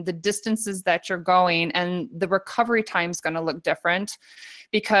training, the distances that you're going, and the recovery time is going to look different,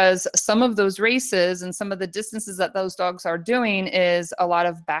 because some of those races and some of the distances that those dogs are doing is a lot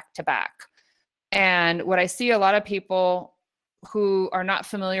of back to back. And what I see a lot of people who are not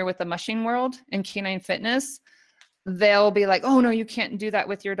familiar with the mushing world and canine fitness, they'll be like, oh no, you can't do that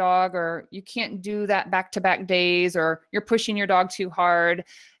with your dog, or you can't do that back-to-back days, or you're pushing your dog too hard.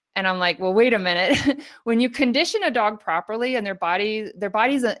 And I'm like, well, wait a minute. When you condition a dog properly, and their body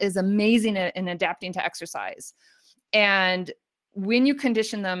is amazing in adapting to exercise. And when you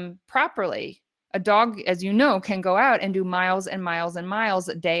condition them properly, a dog, as you know, can go out and do miles and miles and miles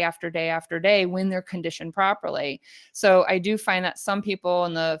day after day after day when they're conditioned properly. So I do find that some people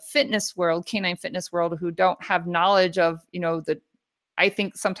in the fitness world, canine fitness world, who don't have knowledge of, I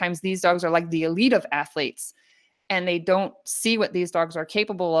think sometimes these dogs are like the elite of athletes, and they don't see what these dogs are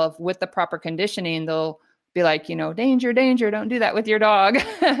capable of with the proper conditioning. They'll be like, danger, danger, don't do that with your dog.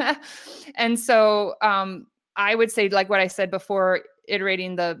 And so I would say, like what I said before,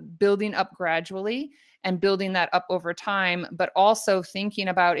 iterating the building up gradually and building that up over time, but also thinking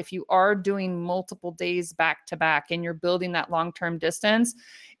about, if you are doing multiple days back to back and you're building that long-term distance,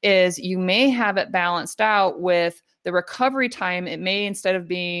 is you may have it balanced out with the recovery time. It may, instead of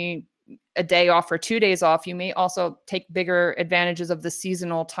being a day off or 2 days off, you may also take bigger advantages of the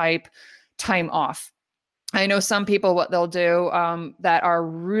seasonal type time off. I know some people, what they'll do that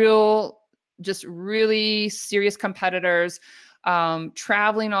are just really serious competitors,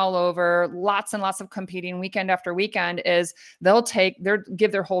 traveling all over, lots and lots of competing weekend after weekend, is they'll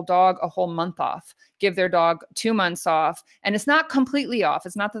give their whole dog a whole month off, give their dog 2 months off. And it's not completely off.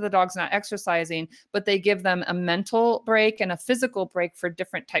 It's not that the dog's not exercising, but they give them a mental break and a physical break for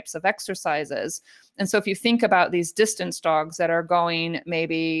different types of exercises. And so if you think about these distance dogs that are going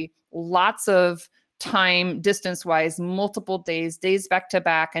maybe lots of time distance wise, multiple days back to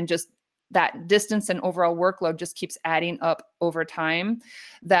back, and just that distance and overall workload just keeps adding up over time,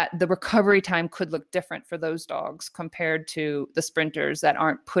 that the recovery time could look different for those dogs compared to the sprinters that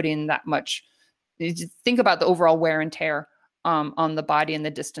aren't putting that much. You just think about the overall wear and tear on the body and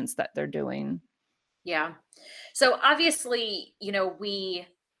the distance that they're doing. Yeah. So obviously, we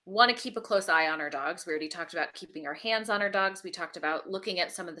want to keep a close eye on our dogs. We already talked about keeping our hands on our dogs. We talked about looking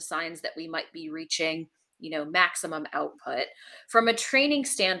at some of the signs that we might be reaching, maximum output. From a training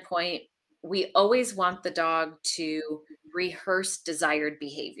standpoint, we always want the dog to rehearse desired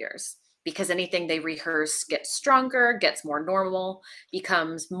behaviors, because anything they rehearse gets stronger, gets more normal,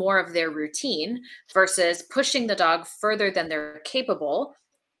 becomes more of their routine, versus pushing the dog further than they're capable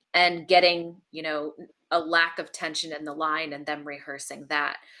and getting, a lack of tension in the line and them rehearsing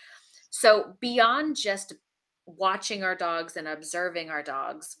that. So beyond just watching our dogs and observing our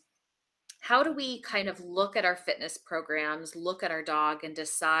dogs, how do we kind of look at our fitness programs, look at our dog, and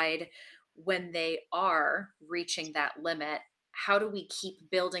decide when they are reaching that limit? How do we keep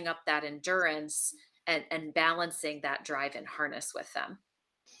building up that endurance and balancing that drive and harness with them?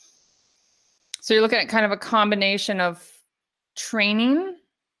 So you're looking at kind of a combination of training,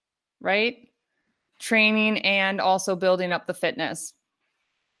 right? Training and also building up the fitness.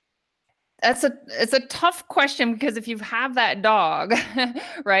 It's a tough question, because if you have that dog,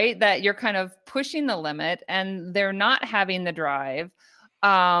 right, that you're kind of pushing the limit and they're not having the drive,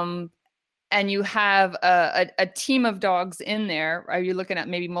 and you have a team of dogs in there, are you looking at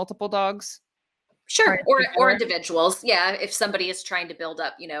maybe multiple dogs? Sure. Or individuals. Yeah. If somebody is trying to build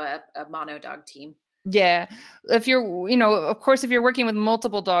up, a mono dog team. Yeah. If you're, of course, if you're working with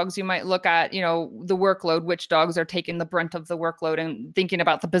multiple dogs, you might look at, the workload, which dogs are taking the brunt of the workload, and thinking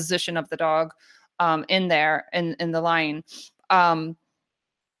about the position of the dog in there in the line.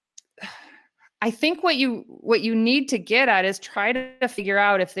 I think what you need to get at is try to figure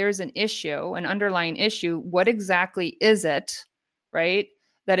out, if there's an issue, an underlying issue, what exactly is it, right,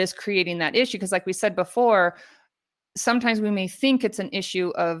 that is creating that issue? Because like we said before, sometimes we may think it's an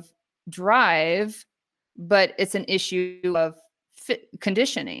issue of drive, but it's an issue of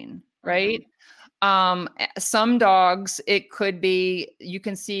conditioning, right? Some dogs, it could be, you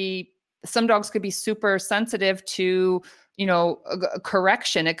can see some dogs could be super sensitive to, a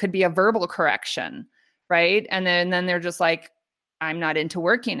correction. It could be a verbal correction, right? And then they're just like, I'm not into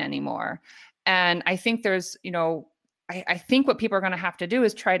working anymore. And I think there's, I think what people are going to have to do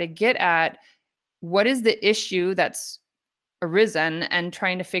is try to get at what is the issue that's arisen, and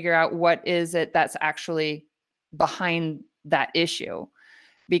trying to figure out what is it that's actually behind that issue.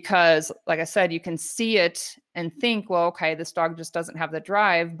 because like I said, you can see it and think, well, okay, this dog just doesn't have the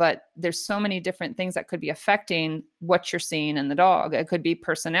drive, but there's so many different things that could be affecting what you're seeing in the dog. It could be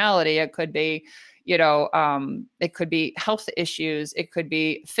personality. It could be, it could be health issues. It could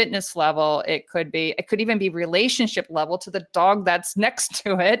be fitness level. It could even be relationship level to the dog that's next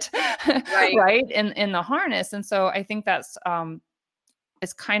to it. Right. Right. In the harness. And so I think that's,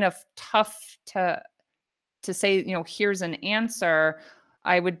 it's kind of tough to say, here's an answer.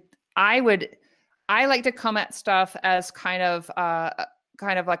 I like to come at stuff as kind of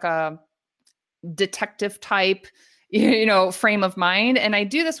like a detective type, frame of mind. And I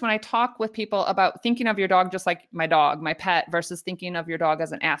do this when I talk with people about thinking of your dog just like my dog, my pet, versus thinking of your dog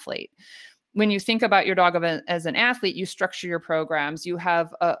as an athlete. When you think about your dog as an athlete, you structure your programs. You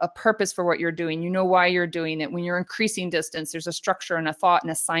have a purpose for what you're doing. You know why you're doing it. When you're increasing distance, there's a structure and a thought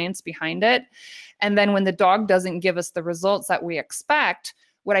and a science behind it. And then when the dog doesn't give us the results that we expect,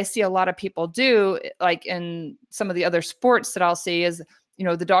 what I see a lot of people do, like in some of the other sports that I'll see, is,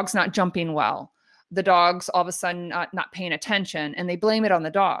 the dog's not jumping well. The dog's all of a sudden not paying attention, and they blame it on the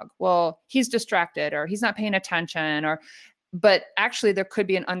dog. Well, he's distracted, or he's not paying attention, but actually there could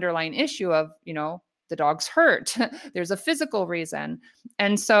be an underlying issue of, the dog's hurt. There's a physical reason.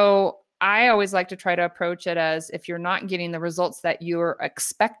 And so I always like to try to approach it as, if you're not getting the results that you're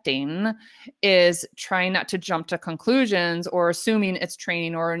expecting, is trying not to jump to conclusions or assuming it's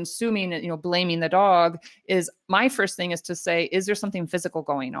training or assuming, blaming the dog. Is my first thing is to say, is there something physical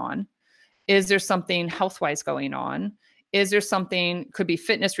going on? Is there something health-wise going on? Is there something, could be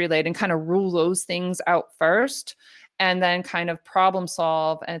fitness related, and kind of rule those things out first, and then kind of problem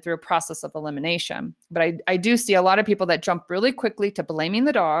solve and through a process of elimination. But I do see a lot of people that jump really quickly to blaming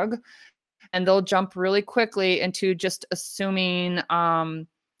the dog, and they'll jump really quickly into just assuming, a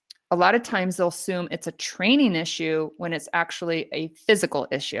lot of times they'll assume it's a training issue when it's actually a physical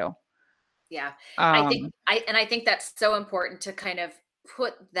issue. Yeah. I think that's so important to kind of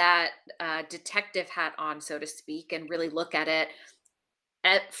put that detective hat on, so to speak, and really look at it,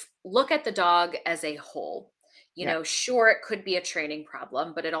 look at the dog as a whole. Sure, it could be a training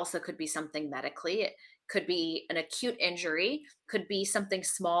problem, but it also could be something medically. It could be an acute injury, could be something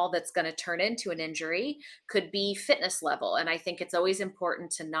small that's going to turn into an injury, could be fitness level. And I think it's always important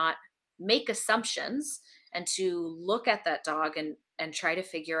to not make assumptions and to look at that dog and try to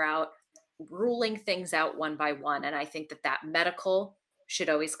figure out, ruling things out one by one. And I think that medical should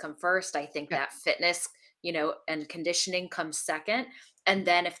always come first. I think that fitness, and conditioning comes second. And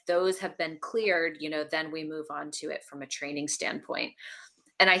then if those have been cleared, then we move on to it from a training standpoint.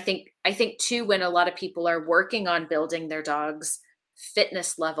 And I think too, when a lot of people are working on building their dog's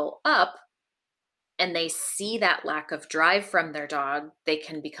fitness level up and they see that lack of drive from their dog, they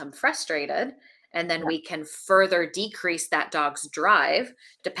can become frustrated. And then we can further decrease that dog's drive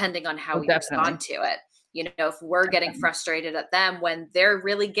depending on how we respond to it. If we're getting frustrated at them when they're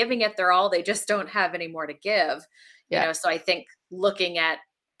really giving it their all, they just don't have any more to give. So I think looking at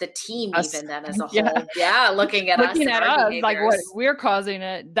the team, even then as a whole, looking at us, like what we're causing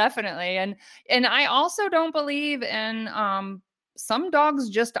it, definitely. And I also don't believe in, some dogs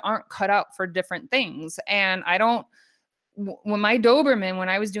just aren't cut out for different things. And when my Doberman, when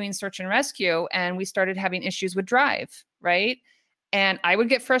I was doing search and rescue and we started having issues with drive, right? And I would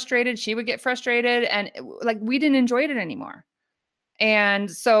get frustrated, she would get frustrated, and like we didn't enjoy it anymore.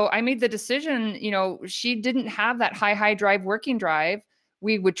 And so I made the decision, she didn't have that high drive, working drive.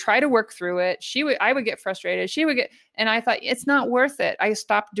 We would try to work through it. I would get frustrated. And I thought, it's not worth it. I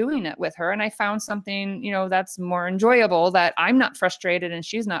stopped doing it with her, and I found something, that's more enjoyable, that I'm not frustrated and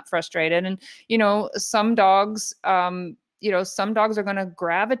she's not frustrated. And, some dogs, some dogs are going to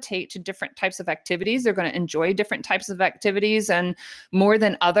gravitate to different types of activities. They're going to enjoy different types of activities and more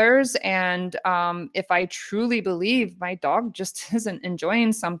than others. And if I truly believe my dog just isn't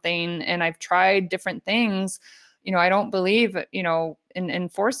enjoying something, and I've tried different things, I don't believe, in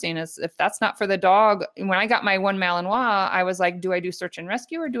enforcing is, if that's not for the dog. When I got my 1 Malinois, I was like, do I do search and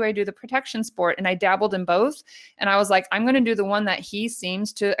rescue or do I do the protection sport? And I dabbled in both. And I was like, I'm going to do the one that he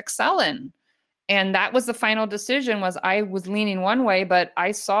seems to excel in. And that was the final decision. Was I was leaning one way, but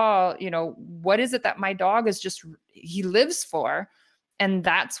I saw, what is it that my dog he lives for? And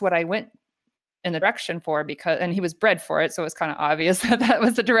that's what I went in the direction for, and he was bred for it. So it was kind of obvious that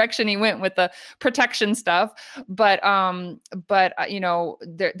was the direction he went with the protection stuff. But there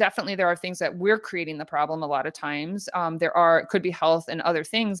are things that we're creating the problem a lot of times. It could be health and other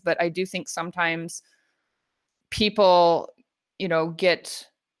things, but I do think sometimes people, get,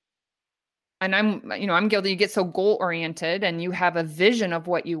 and I'm guilty, you get so goal oriented and you have a vision of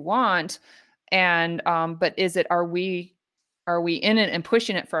what you want. And, but are we are we in it and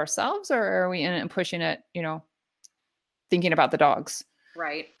pushing it for ourselves, or are we in it and pushing it, thinking about the dogs?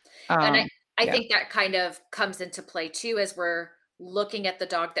 Right. And Um, I yeah, think that kind of comes into play too as we're looking at the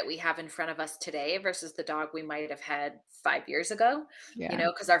dog that we have in front of us today versus the dog we might have had 5 years ago, yeah,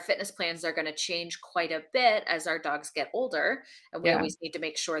 because our fitness plans are going to change quite a bit as our dogs get older. And we yeah, always need to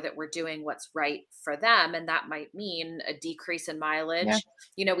make sure that we're doing what's right for them. And that might mean a decrease in yeah, mileage.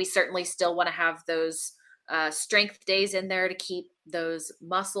 We certainly still want to have those strength days in there to keep those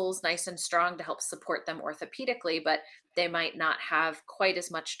muscles nice and strong to help support them orthopedically, but they might not have quite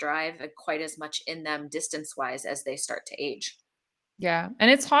as much drive and quite as much in them distance wise as they start to age. yeah. And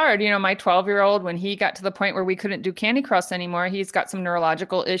it's hard, my 12-year-old, when he got to the point where we couldn't do Candy Cross anymore, he's got some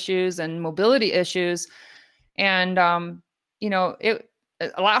neurological issues and mobility issues. And, it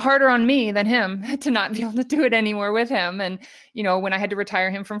a lot harder on me than him to not be able to do it anymore with him. And, when I had to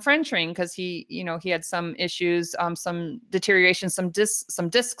retire him from Frenching because he had some issues, some deterioration, some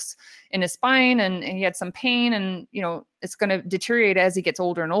discs in his spine, and he had some pain, and, it's going to deteriorate as he gets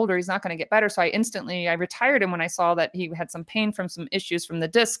older and older. He's not going to get better. So I retired him when I saw that he had some pain from some issues from the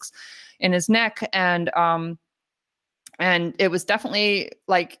discs in his neck. And it was definitely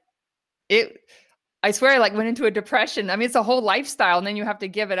like it, I swear I went into a depression. I mean, it's a whole lifestyle, and then you have to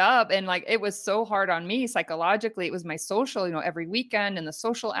give it up. And it was so hard on me psychologically. It was my social, every weekend, and the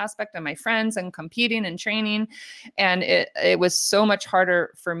social aspect of my friends and competing and training. And it was so much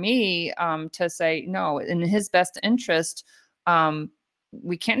harder for me to say, no, in his best interest,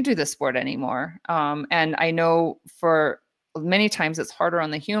 we can't do this sport anymore. And I know for many times it's harder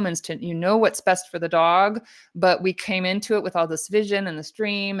on the humans to what's best for the dog, but we came into it with all this vision and this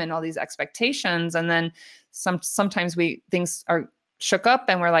dream and all these expectations, and then sometimes things are shook up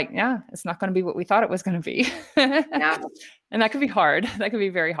and we're like, yeah, it's not going to be what we thought it was going to be. Yeah. And that could be hard. That could be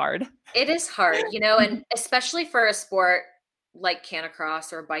very hard. It is hard, and especially for a sport like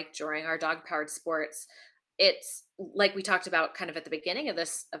Canicross or bike joring, our dog powered sports, it's like we talked about kind of at the beginning of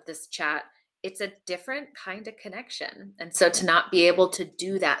this chat. It's a different kind of connection. And so to not be able to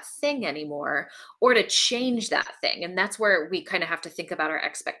do that thing anymore or to change that thing, and that's where we kind of have to think about our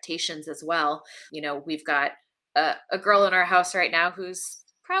expectations as well. We've got a girl in our house right now who's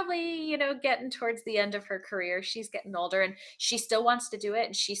probably, getting towards the end of her career. She's getting older and she still wants to do it.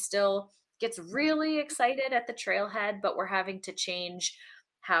 And she still gets really excited at the trailhead, but we're having to change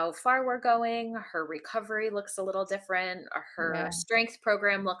how far we're going. Her recovery looks a little different, or her Yeah. strength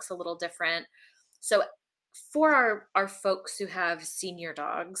program looks a little different. So for our folks who have senior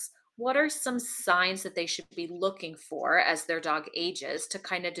dogs, what are some signs that they should be looking for as their dog ages to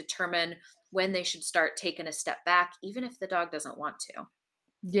kind of determine when they should start taking a step back, even if the dog doesn't want to?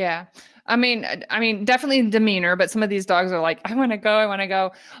 Yeah. I mean, definitely demeanor, but some of these dogs are like, I want to go, I want to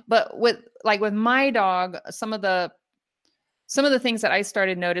go. But with my dog, some of the things that I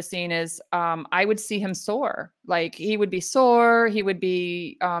started noticing is I would see him sore. Like he would be sore. He would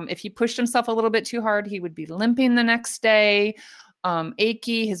be, if he pushed himself a little bit too hard, he would be limping the next day,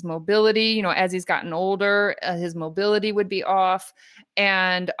 achy, his mobility, as he's gotten older, his mobility would be off.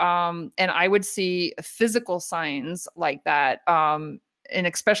 And I would see physical signs like that. And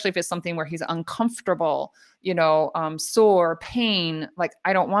especially if it's something where he's uncomfortable, sore, pain, like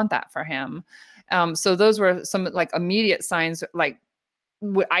I don't want that for him. So those were some immediate signs.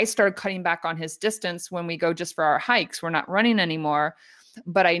 I started cutting back on his distance when we go just for our hikes. We're not running anymore.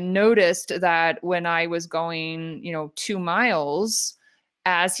 But I noticed that when I was going, 2 miles,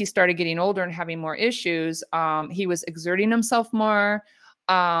 as he started getting older and having more issues, he was exerting himself more.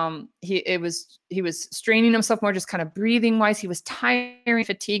 He was straining himself more, just kind of breathing wise. He was tiring,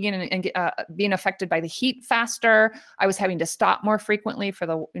 fatiguing, and being affected by the heat faster. I was having to stop more frequently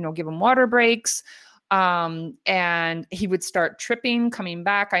for give him water breaks. And he would start tripping, coming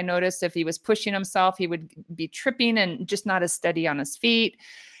back. I noticed if he was pushing himself, he would be tripping and just not as steady on his feet.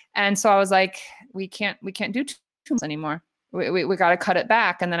 And so I was like, we can't do 2 miles anymore. We got to cut it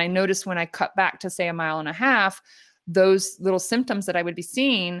back. And then I noticed when I cut back to say 1.5 miles, those little symptoms that I would be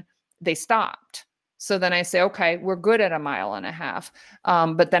seeing, they stopped. So then I say, okay, we're good at 1.5 miles.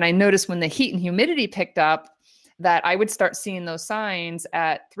 But then I noticed when the heat and humidity picked up that I would start seeing those signs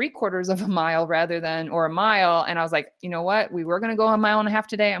at 3/4 mile or 1 mile. And I was like, you know what? We were going to go 1.5 miles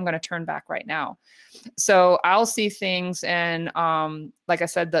today. I'm going to turn back right now. So I'll see things. And like I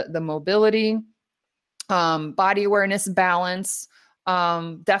said, the mobility, body awareness, balance,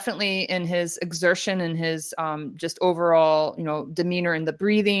 definitely in his exertion and his just overall, demeanor in the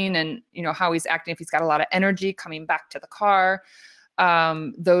breathing and, how he's acting, if he's got a lot of energy coming back to the car.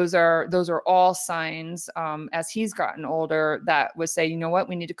 Those are all signs, as he's gotten older, that would say, you know what,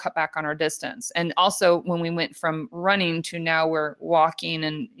 we need to cut back on our distance. And also when we went from running to now we're walking,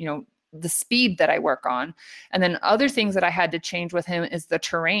 and, you know, the speed that I work on. And then other things that I had to change with him is the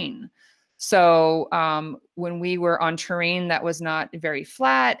terrain. So when we were on terrain that was not very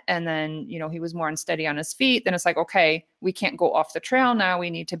flat, and then, you know, he was more unsteady on his feet, then it's like, okay, we can't go off the trail now. We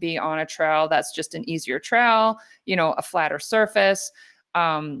need to be on a trail that's just an easier trail, you know, a flatter surface.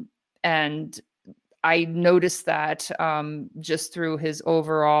 And I noticed that just through his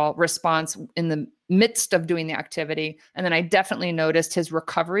overall response in the midst of doing the activity. And then I definitely noticed his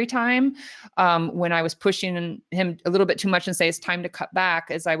recovery time when I was pushing him a little bit too much and say, it's time to cut back,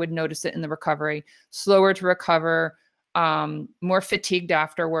 as I would notice it in the recovery, slower to recover, more fatigued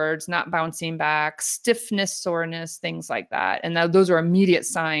afterwards, not bouncing back, stiffness, soreness, things like that. And those are immediate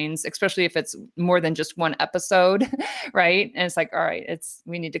signs, especially if it's more than just one episode, right? And it's like, all right,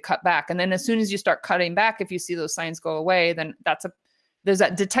 we need to cut back. And then as soon as you start cutting back, if you see those signs go away, then there's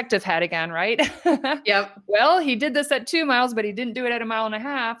that detective hat again, right? Yep. Well, he did this at 2 miles, but he didn't do it at 1.5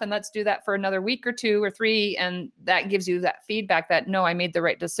 miles. And let's do that for another week or 2 or 3. And that gives you that feedback that, no, I made the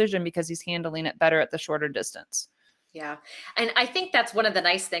right decision because he's handling it better at the shorter distance. Yeah. And I think that's one of the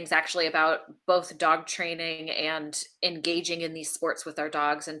nice things actually about both dog training and engaging in these sports with our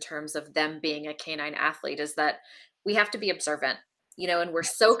dogs in terms of them being a canine athlete, is that we have to be observant, you know, and we're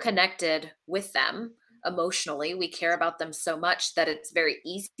so connected with them emotionally. We care about them so much that it's very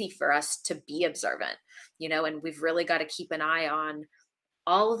easy for us to be observant, you know, and we've really got to keep an eye on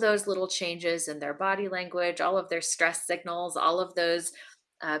all of those little changes in their body language, all of their stress signals, all of those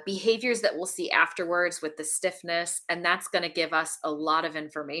behaviors that we'll see afterwards with the stiffness. And that's going to give us a lot of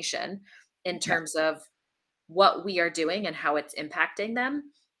information in terms of what we are doing and how it's impacting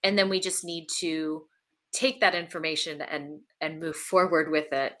them. And then we just need to take that information and move forward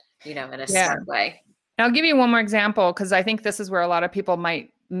with it, you know, in a smart way. And I'll give you one more example, because I think this is where a lot of people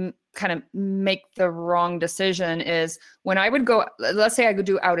might kind of make the wrong decision. Is when I would go, let's say I could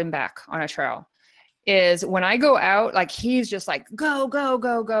do out and back on a trail, is when I go out, like he's just like, go, go,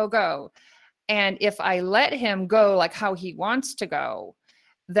 go, go, go. And if I let him go like how he wants to go,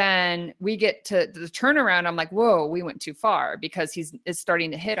 then we get to the turnaround. I'm like, whoa, we went too far, because it's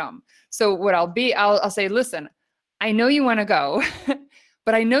starting to hit him. So what I'll say, listen, I know you want to go,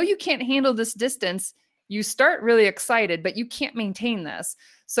 but I know you can't handle this distance. You start really excited, but you can't maintain this.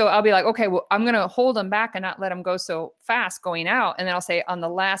 So I'll be like, okay, well, I'm going to hold him back and not let him go so fast going out. And then I'll say, on the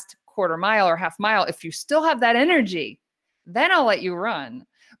last 1/4 mile or 1/2 mile, if you still have that energy, then I'll let you run.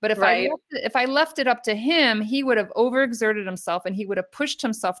 But if I left it up to him, he would have overexerted himself, and he would have pushed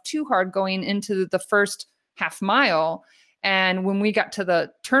himself too hard going into the first 1/2 mile. And when we got to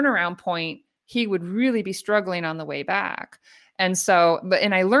the turnaround point, he would really be struggling on the way back. And so,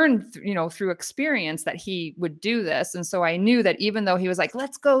 and I learned, you know, through experience that he would do this. And so I knew that even though he was like,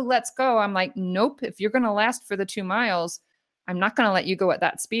 let's go, I'm like, nope, if you're going to last for the 2 miles, I'm not going to let you go at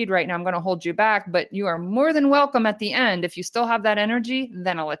that speed right now. I'm going to hold you back, but you are more than welcome at the end. If you still have that energy,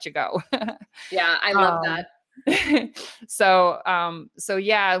 then I'll let you go. Yeah, I love that. So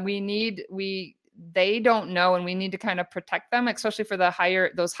yeah, they don't know, and we need to kind of protect them, especially for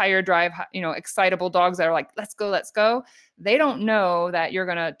those higher drive, you know, excitable dogs that are like, let's go. They don't know that you're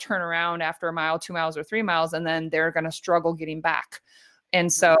going to turn around after 1 mile, 2 miles, or 3 miles, and then they're going to struggle getting back.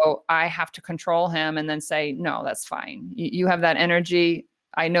 And so I have to control him and then say, no, that's fine. You have that energy.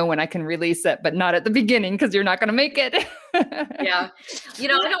 I know when I can release it, but not at the beginning, because you're not going to make it. Yeah. You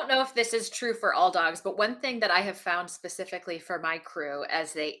know, I don't know if this is true for all dogs, but one thing that I have found specifically for my crew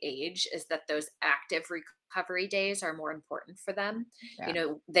as they age is that those active recovery days are more important for them. Yeah. You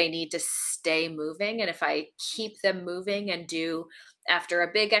know, they need to stay moving. And if I keep them moving and do after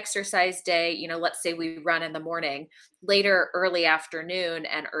a big exercise day, you know, let's say we run in the morning, later early afternoon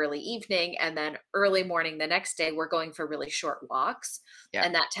and early evening, and then early morning the next day, we're going for really short walks. Yeah.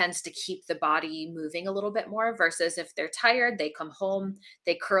 And that tends to keep the body moving a little bit more, versus if they're tired, they come home,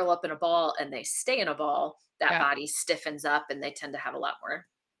 they curl up in a ball and they stay in a ball, that body stiffens up and they tend to have a lot more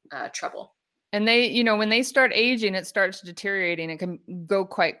trouble. And they, you know, when they start aging, it starts deteriorating. It can go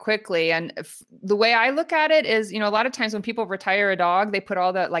quite quickly. And the way I look at it is, you know, a lot of times when people retire a dog, they put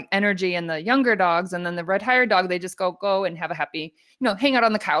all that like energy in the younger dogs, and then the retired dog, they just go and have a happy, you know, hang out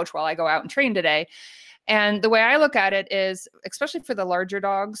on the couch while I go out and train today. And the way I look at it is, especially for the larger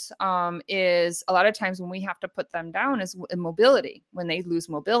dogs, is a lot of times when we have to put them down is in mobility, when they lose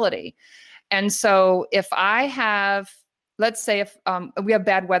mobility. And so if I have, let's say if we have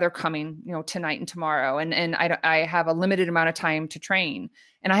bad weather coming, tonight and tomorrow, and I have a limited amount of time to train,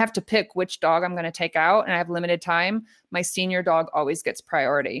 and I have to pick which dog I'm going to take out, and I have limited time, my senior dog always gets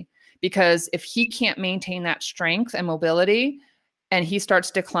priority, because if he can't maintain that strength and mobility and he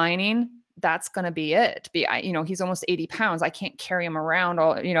starts declining, that's going to be it. He's almost 80 pounds. I can't carry him around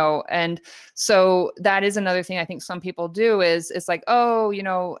and so that is another thing I think some people do is it's like, oh,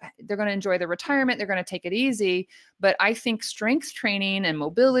 they're going to enjoy their retirement. They're going to take it easy. But I think strength training and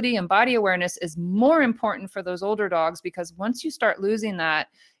mobility and body awareness is more important for those older dogs, because once you start losing that,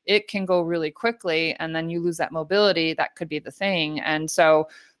 it can go really quickly. And then you lose that mobility. That could be the thing. And so,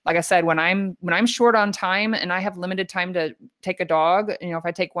 like I said, when I'm short on time and I have limited time to take a dog, if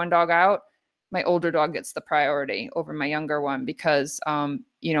I take one dog out, my older dog gets the priority over my younger one, because,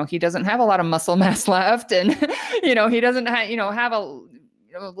 he doesn't have a lot of muscle mass left, and, he doesn't have a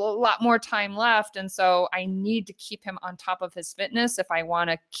lot more time left. And so I need to keep him on top of his fitness if I want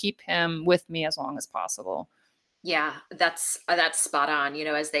to keep him with me as long as possible. Yeah, that's spot on.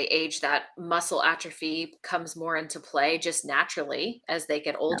 As they age, that muscle atrophy comes more into play just naturally as they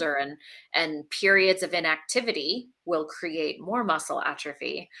get older, and periods of inactivity will create more muscle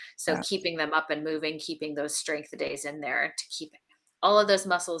atrophy. So keeping them up and moving, keeping those strength days in there to keep all of those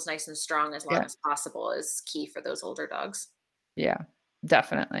muscles nice and strong as long as possible is key for those older dogs. Yeah,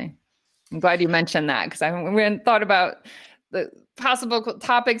 definitely. I'm glad you mentioned that, because we hadn't thought about the possible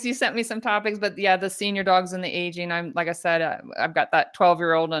topics. You sent me some topics, but yeah, the senior dogs and the aging. Like I said, I've got that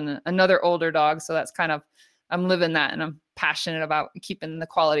 12-year-old and another older dog. So that's I'm living that, and I'm passionate about keeping the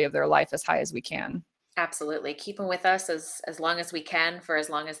quality of their life as high as we can. Absolutely. Keep them with us as long as we can, for as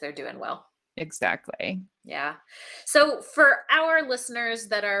long as they're doing well. Exactly. Yeah. So for our listeners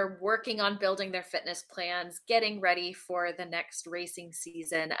that are working on building their fitness plans, getting ready for the next racing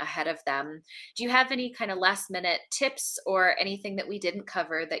season ahead of them, do you have any kind of last minute tips or anything that we didn't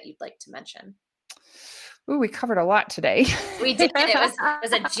cover that you'd like to mention? Ooh, we covered a lot today. We did. It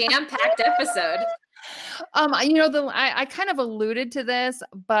was a jam-packed episode. I kind of alluded to this,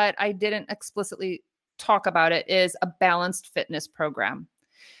 but I didn't explicitly talk about it, is a balanced fitness program.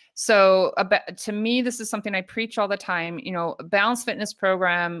 So to me, this is something I preach all the time, a balanced fitness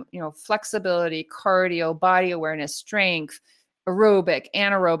program, flexibility, cardio, body awareness, strength, aerobic,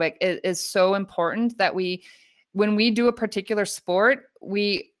 anaerobic is so important that when we do a particular sport,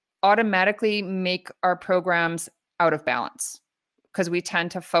 we automatically make our programs out of balance, because we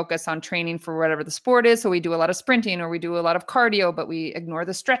tend to focus on training for whatever the sport is. So we do a lot of sprinting or we do a lot of cardio, but we ignore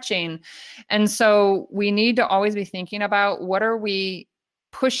the stretching. And so we need to always be thinking about what are we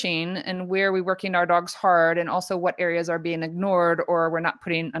pushing and where are we working our dogs hard, and also what areas are being ignored or we're not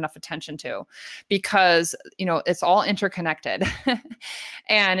putting enough attention to, because it's all interconnected.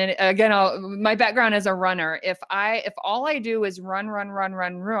 And again, my background as a runner, if all I do is run,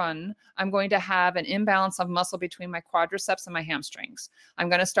 I'm going to have an imbalance of muscle between my quadriceps and my hamstrings. I'm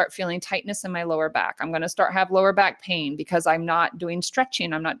going to start feeling tightness in my lower back. I'm going to have lower back pain because I'm not doing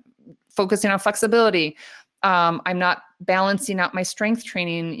stretching. I'm not focusing on flexibility. I'm not balancing out my strength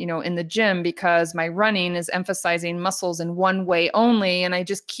training, in the gym, because my running is emphasizing muscles in one way only. And I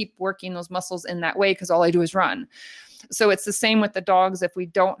just keep working those muscles in that way because all I do is run. So it's the same with the dogs. If we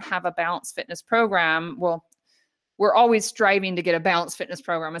don't have a balanced fitness program, well, we're always striving to get a balanced fitness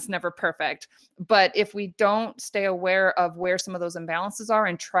program. It's never perfect. But if we don't stay aware of where some of those imbalances are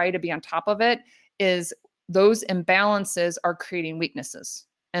and try to be on top of it, is those imbalances are creating weaknesses.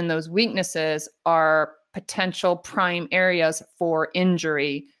 And those weaknesses are potential prime areas for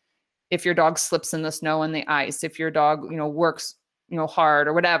injury. If your dog slips in the snow and the ice, if your dog, works, hard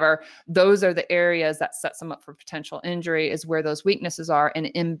or whatever, those are the areas that sets them up for potential injury, is where those weaknesses are, and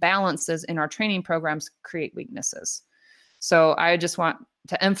imbalances in our training programs create weaknesses. So I just want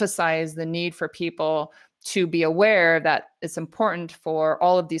to emphasize the need for people to be aware that it's important for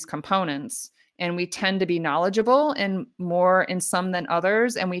all of these components. And we tend to be knowledgeable and more in some than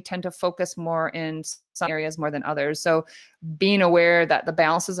others. And we tend to focus more in some areas more than others. So being aware that the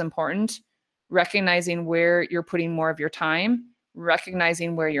balance is important, recognizing where you're putting more of your time,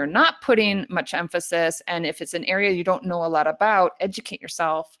 recognizing where you're not putting much emphasis. And if it's an area you don't know a lot about, educate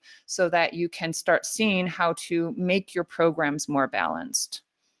yourself so that you can start seeing how to make your programs more balanced.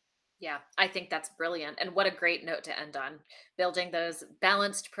 Yeah, I think that's brilliant. And what a great note to end on, building those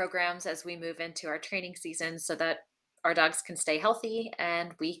balanced programs as we move into our training season so that our dogs can stay healthy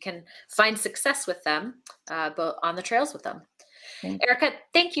and we can find success with them, both on the trails with them. Erica,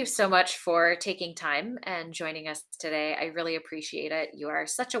 thank you so much for taking time and joining us today. I really appreciate it. You are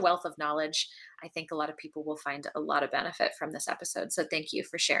such a wealth of knowledge. I think a lot of people will find a lot of benefit from this episode. So thank you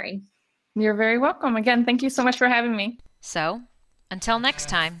for sharing. You're very welcome. Again, thank you so much for having me. So, until next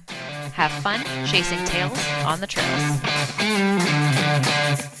time, have fun chasing tails on the trails.